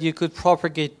ways that you could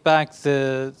propagate back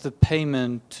the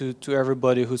payment to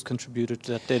everybody who's contributed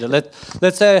to that data?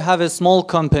 Let's say I have a small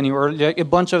company or like a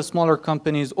bunch of smaller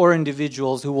companies or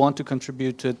individuals who want to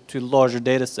contribute to larger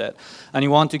data set, and you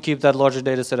want to keep that larger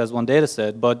data set as one data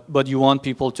set, but you want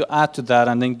people to add to that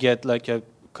and then get like a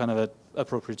kind of a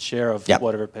appropriate share of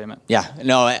whatever payment. Yeah,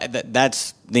 no,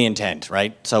 that's the intent,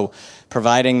 right? So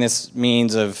providing this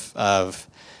means of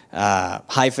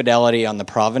high fidelity on the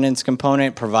provenance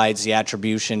component provides the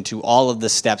attribution to all of the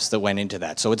steps that went into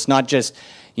that. So it's not just,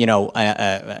 you know,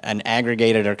 an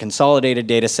aggregated or consolidated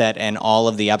data set and all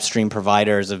of the upstream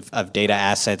providers of data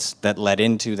assets that led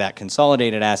into that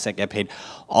consolidated asset get paid.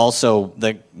 Also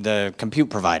the compute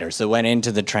providers that went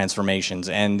into the transformations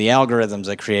and the algorithms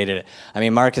that created it. I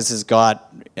mean, Marcus has got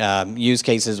use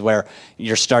cases where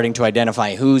you're starting to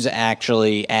identify who's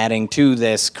actually adding to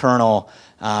this kernel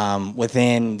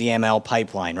within the ML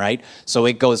pipeline, right? So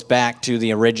it goes back to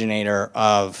the originator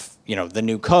of, you know, the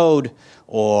new code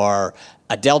or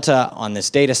a delta on this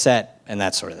data set and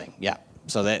that sort of thing. Yeah.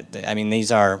 So that, I mean,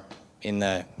 these are in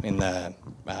the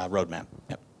roadmap.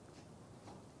 Yep.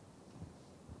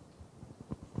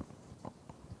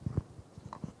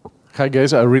 Hi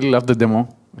guys, I really love the demo,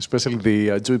 especially the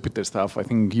Jupyter stuff. I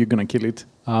think you're gonna kill it.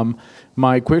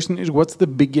 My question is, what's the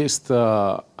biggest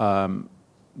data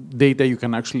you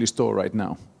can actually store right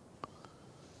now?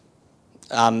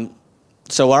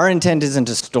 So our intent isn't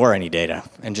to store any data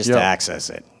and just to access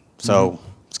it. So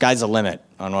sky's the limit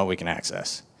on what we can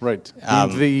access. Right.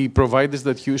 And the providers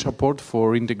that you support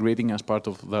for integrating as part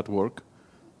of that work,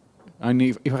 and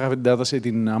if I have a data set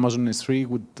in Amazon S3,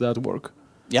 would that work?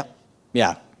 Yeah,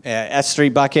 yeah.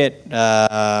 S3 bucket,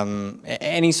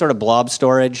 any sort of blob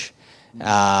storage,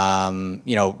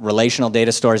 you know, relational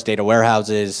data stores, data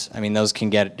warehouses. I mean, those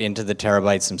can get into the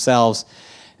terabytes themselves.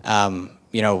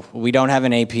 You know, we don't have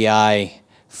an API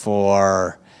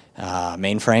for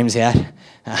mainframes yet,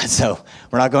 so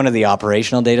we're not going to the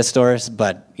operational data stores.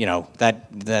 But you know,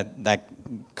 that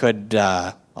could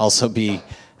also be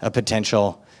a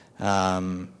potential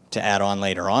to add on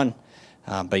later on.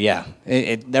 But yeah,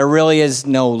 there really is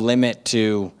no limit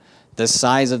to the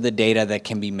size of the data that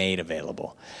can be made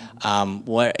available.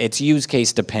 It's use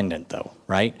case dependent though,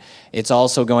 right? It's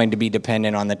also going to be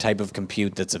dependent on the type of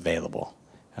compute that's available.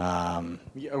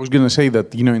 Yeah, I was going to say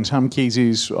that, you know, in some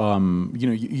cases, you know,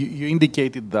 you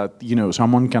indicated that, you know,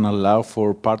 someone can allow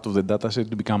for part of the data set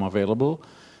to become available.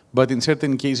 But in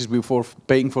certain cases, before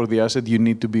paying for the asset, you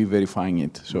need to be verifying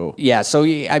it. So yeah, so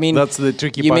I mean, that's the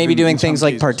tricky part. You may be doing things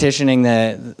like partitioning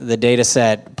the data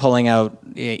set, pulling out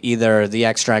either the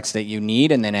extracts that you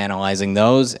need, and then analyzing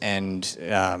those, and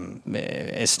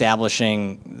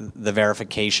establishing the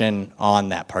verification on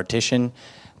that partition.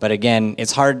 But again,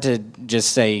 it's hard to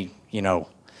just say, you know,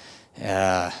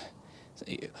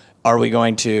 are we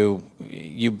going to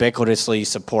ubiquitously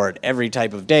support every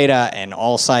type of data and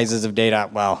all sizes of data?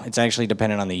 Well, it's actually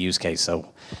dependent on the use case. So,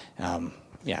 yeah.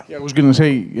 Yeah, I was going to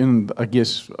say, and I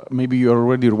guess maybe you're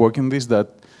already working this, that,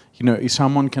 you know, if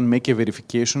someone can make a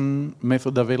verification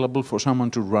method available for someone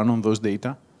to run on those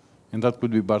data, and that could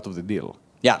be part of the deal.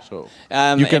 Yeah. So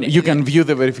you can view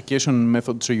the verification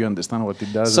method so you understand what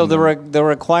it does. So the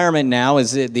requirement now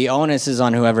is that the onus is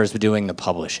on whoever's doing the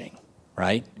publishing,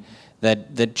 right?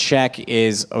 That the check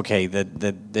is, okay,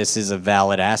 that this is a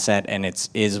valid asset and it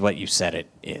is what you said it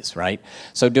is, right?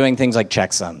 So doing things like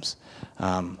checksums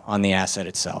on the asset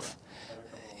itself.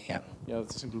 Yeah. Yeah,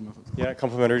 that's a simple method. Yeah,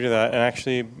 complementary to that. And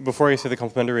actually, before I say the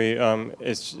complementary,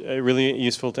 it's really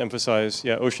useful to emphasize,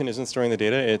 yeah, Ocean isn't storing the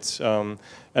data. It's,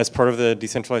 as part of the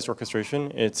decentralized orchestration,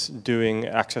 it's doing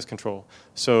access control.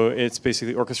 So it's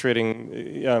basically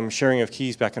orchestrating sharing of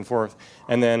keys back and forth.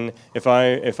 And then if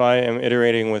I am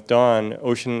iterating with Don,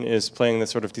 Ocean is playing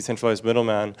this sort of decentralized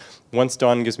middleman. Once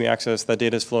Don gives me access, that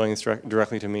data is flowing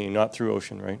directly to me, not through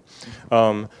Ocean, right?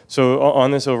 So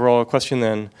on this overall question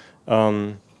then,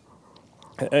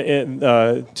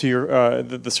 to your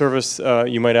the service,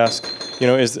 you might ask, you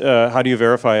know, is how do you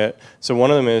verify it? So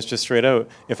one of them is just straight out.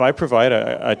 If I provide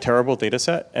a terrible data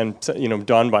set and, you know,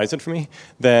 Don buys it for me,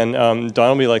 then Don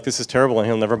will be like, this is terrible, and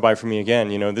he'll never buy from me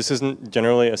again. You know, this isn't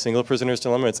generally a single prisoner's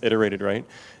dilemma. It's iterated, right?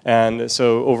 And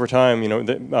so over time, you know,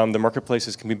 the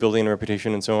marketplaces can be building a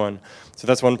reputation and so on. So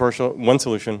that's one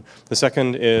solution. The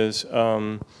second is,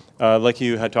 like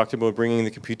you had talked about, bringing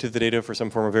the compute to the data for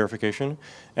some form of verification.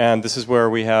 And this is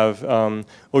where we have,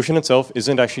 Ocean itself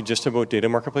isn't actually just about data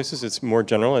marketplaces. It's more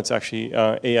general. It's actually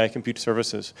AI compute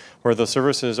services, where the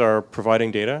services are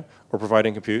providing data or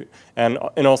providing compute, and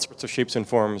in all sorts of shapes and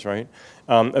forms, right?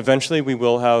 Eventually, we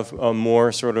will have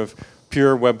more sort of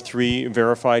pure Web3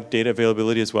 verified data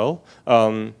availability as well.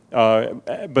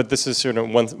 But this is sort of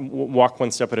walk one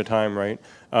step at a time, right?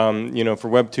 For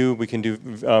Web2, we can do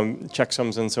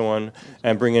checksums and so on,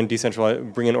 and bring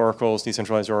in oracles,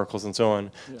 decentralized oracles, and so on.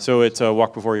 Yeah. So it's a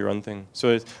walk before you run thing. So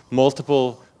it's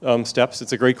multiple steps.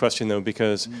 It's a great question though,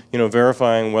 because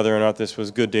verifying whether or not this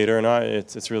was good data or not,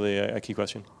 it's really a key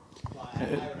question. Well, I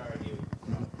would argue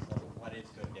what is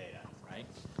good data, right?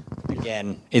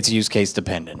 Again, it's use case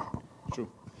dependent. True.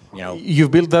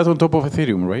 You've built that on top of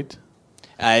Ethereum, right?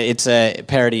 It's a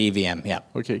parity EVM, yeah.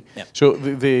 Okay. Yep. So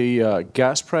the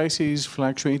gas price is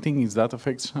fluctuating. Is that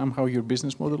affect somehow your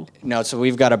business model? No, so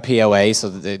we've got a POA, so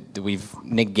that we've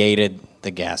negated the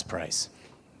gas price.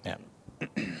 Yeah.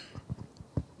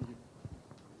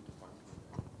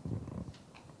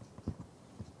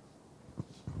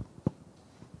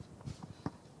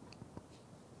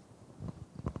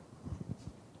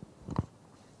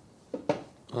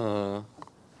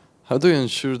 How do you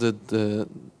ensure that the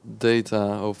data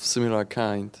of similar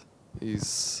kind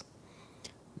is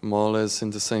more or less in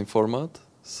the same format?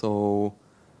 So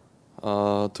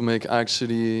to make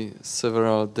actually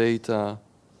several data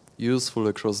useful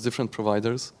across different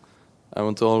providers, I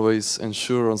want to always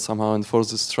ensure and somehow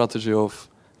enforce the strategy of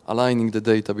aligning the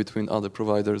data between other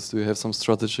providers. Do you have some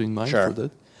strategy in mind for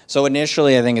that? So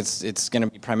initially, I think it's going to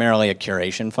be primarily a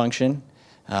curation function,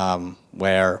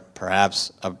 where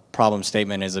perhaps a problem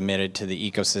statement is emitted to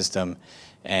the ecosystem,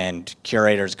 and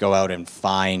curators go out and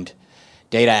find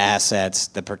data assets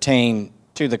that pertain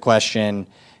to the question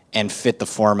and fit the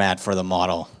format for the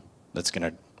model that's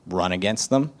going to run against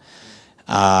them.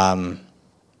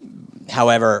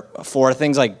 However, for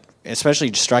things like,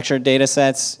 especially structured data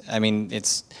sets, I mean,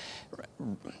 it's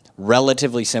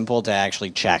relatively simple to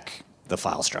actually check the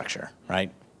file structure,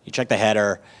 right? You check the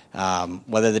header,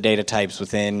 whether the data types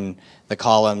within the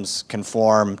columns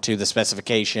conform to the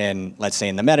specification, let's say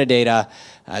in the metadata,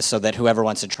 so that whoever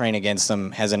wants to train against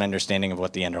them has an understanding of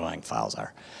what the underlying files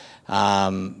are.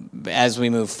 As we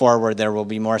move forward, there will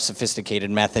be more sophisticated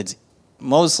methods,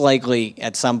 most likely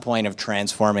at some point of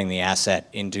transforming the asset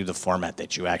into the format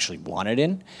that you actually want it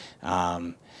in.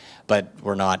 But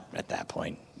we're not at that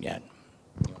point yet.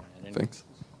 Thanks.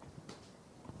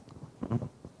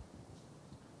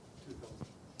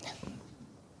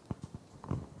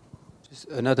 Just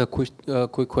another quick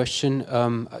question.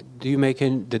 Do you make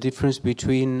the difference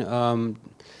between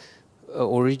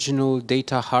original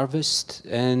data harvest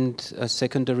and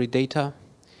secondary data?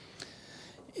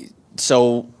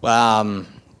 So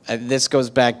this goes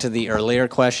back to the earlier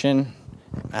question.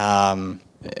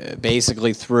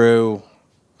 Basically through,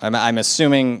 I'm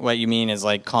assuming what you mean is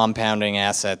like compounding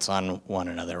assets on one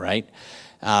another, right?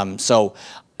 So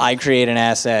I create an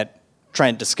asset,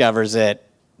 Trent discovers it,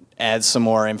 adds some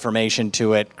more information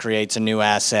to it, creates a new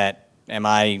asset. Am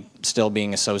I still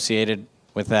being associated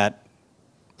with that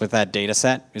data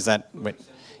set? Is that what?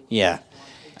 Yeah.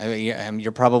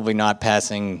 You're probably not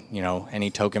passing, any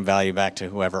token value back to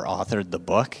whoever authored the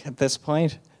book at this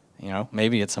point.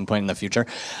 Maybe at some point in the future.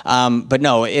 But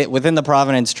no, within the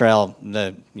provenance trail,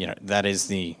 that is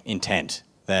the intent,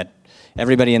 that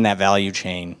everybody in that value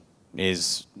chain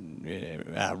is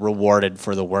rewarded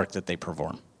for the work that they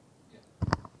perform.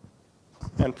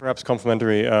 And perhaps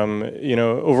complementary,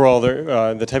 overall,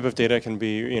 the type of data can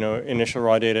be, initial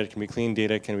raw data, it can be clean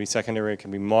data, it can be secondary, it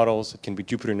can be models, it can be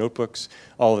Jupyter notebooks,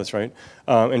 all of this, right?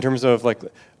 In terms of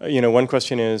one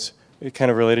question is,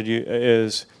 kind of related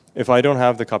is, if I don't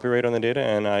have the copyright on the data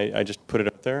and I just put it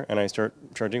up there and I start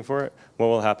charging for it, what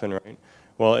will happen, right?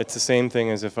 Well, it's the same thing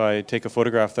as if I take a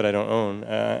photograph that I don't own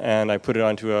and I put it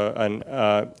onto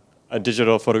a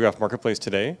digital photograph marketplace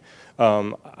today,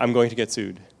 I'm going to get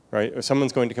sued. Right? Or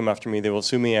someone's going to come after me, they will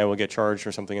sue me, I will get charged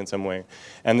or something in some way.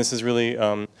 And this is really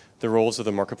the roles of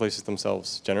the marketplaces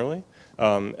themselves generally,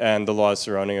 and the laws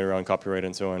surrounding it around copyright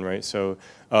and so on, right? So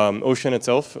Ocean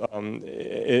itself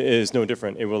is no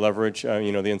different. It will leverage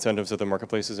the incentives of the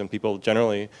marketplaces and people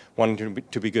generally wanting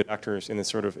to be good actors in this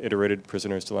sort of iterated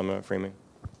prisoner's dilemma framing.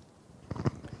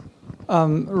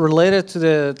 Related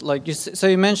to so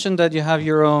you mentioned that you have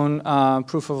your own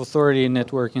proof of authority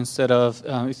network instead of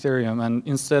Ethereum, and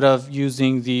instead of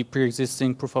using the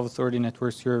pre-existing proof of authority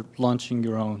networks, you're launching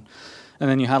your own. And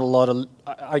then you had a lot of,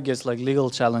 I guess, legal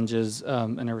challenges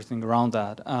and everything around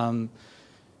that.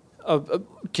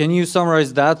 Can you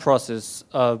summarize that process?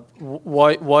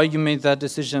 Why you made that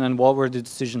decision, and what were the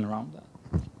decisions around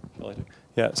that?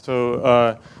 Yeah,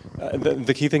 so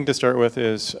The key thing to start with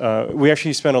is we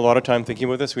actually spent a lot of time thinking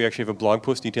about this. We actually have a blog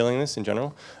post detailing this in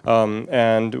general.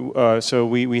 So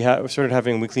we started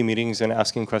having weekly meetings and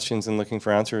asking questions and looking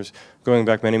for answers going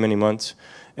back many, many months.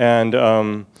 And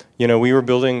we were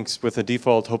building with a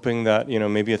default, hoping that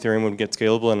maybe Ethereum would get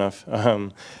scalable enough.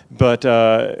 But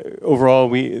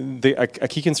overall, a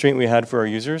key constraint we had for our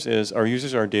users is our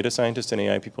users are data scientists and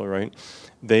AI people, right?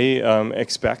 They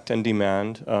expect and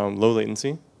demand low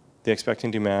latency. They expect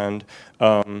and demand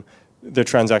their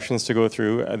transactions to go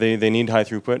through. They need high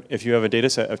throughput. If you have a data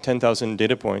set of 10,000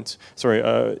 data points,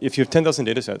 if you have 10,000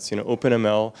 data sets,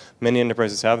 OpenML, many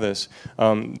enterprises have this.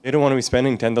 They don't want to be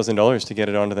spending $10,000 to get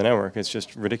it onto the network. It's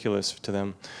just ridiculous to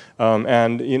them.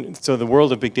 So the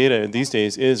world of big data these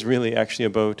days is really actually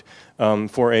about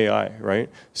for AI, right?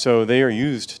 So they are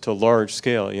used to large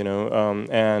scale,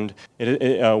 and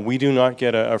we do not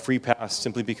get a free pass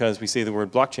simply because we say the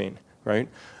word blockchain, right?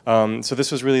 So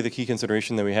this was really the key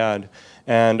consideration that we had.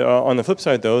 And on the flip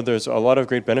side, though, there's a lot of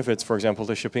great benefits, for example,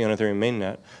 to shipping on Ethereum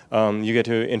mainnet. You get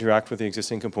to interact with the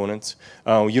existing components.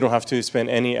 You don't have to spend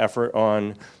any effort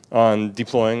on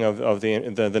deploying of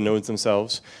the nodes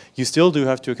themselves. You still do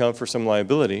have to account for some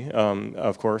liability,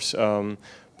 of course.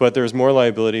 But there's more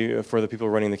liability for the people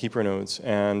running the keeper nodes.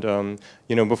 And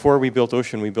before we built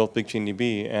Ocean, we built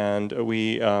BigChainDB, and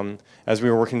we, as we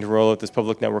were working to roll out this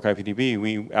public network IPDB,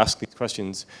 we asked these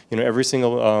questions. Every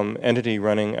single entity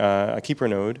running a keeper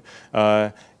node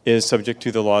is subject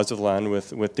to the laws of the land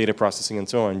with data processing and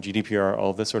so on, GDPR,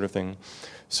 all of this sort of thing.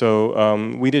 So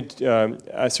we did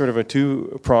a sort of a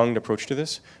two-pronged approach to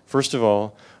this. First of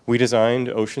all, we designed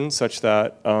Ocean such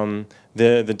that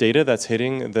the data that's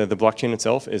hitting the blockchain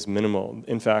itself is minimal.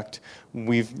 In fact,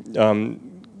 we've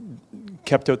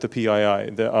kept out the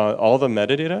PII. All the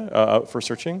metadata for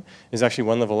searching is actually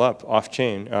one level up,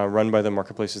 off-chain, run by the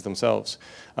marketplaces themselves.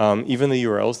 Even the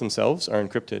URLs themselves are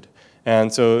encrypted.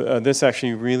 And so this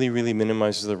actually really, really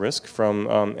minimizes the risk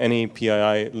from any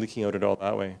PII leaking out at all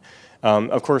that way.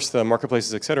 Of course, the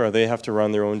marketplaces, et cetera, they have to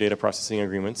run their own data processing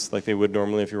agreements like they would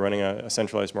normally if you're running a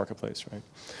centralized marketplace, right?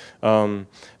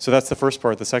 So that's the first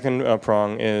part. The second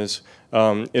prong is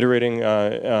iterating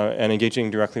and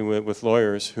engaging directly with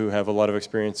lawyers who have a lot of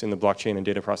experience in the blockchain and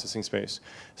data processing space.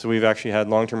 So we've actually had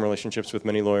long-term relationships with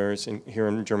many lawyers here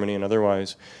in Germany and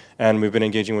otherwise, and we've been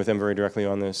engaging with them very directly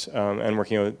on this and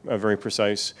working out a very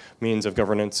precise means of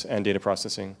governance and data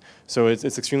processing. So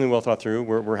it's extremely well thought through.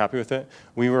 We're happy with it.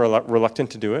 We were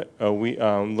reluctant to do it.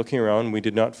 Looking around, we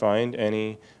did not find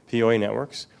any POA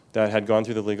networks that had gone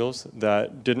through the legals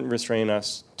that didn't restrain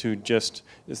us to just,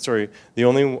 the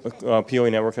only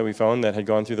POA network that we found that had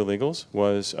gone through the legals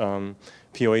was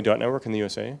POA.network in the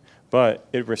USA, but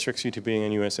it restricts you to being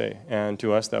in USA. And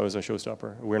to us, that was a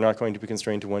showstopper. We're not going to be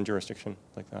constrained to one jurisdiction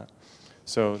like that.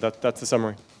 So that's the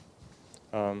summary.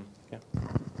 Yeah.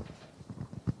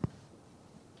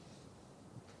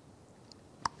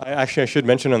 I should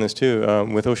mention on this too,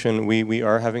 with Ocean, we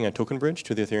are having a token bridge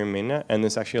to the Ethereum mainnet, and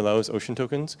this actually allows Ocean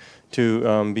tokens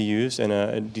to be used in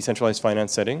a decentralized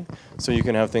finance setting. So you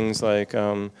can have things like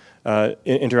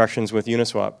interactions with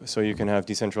Uniswap, so you can have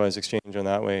decentralized exchange on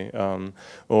that way,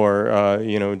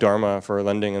 or Dharma for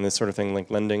lending and this sort of thing,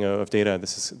 like lending of data.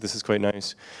 This is quite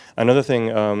nice. Another thing,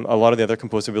 a lot of the other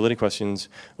composability questions,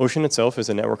 Ocean itself is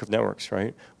a network of networks,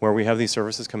 right? Where we have these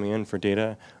services coming in for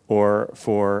data or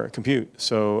for compute.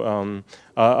 So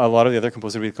a lot of the other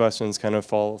composability questions kind of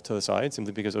fall to the side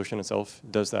simply because Ocean itself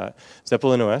does that.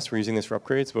 Zeppelin OS, we're using this for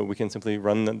upgrades, but we can simply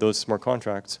run those smart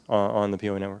contracts on the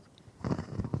POA network.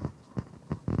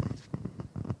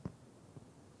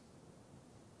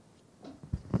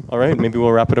 All right, maybe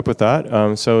we'll wrap it up with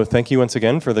that. So thank you once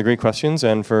again for the great questions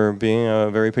and for being a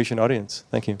very patient audience.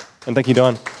 Thank you. And thank you,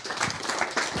 Don.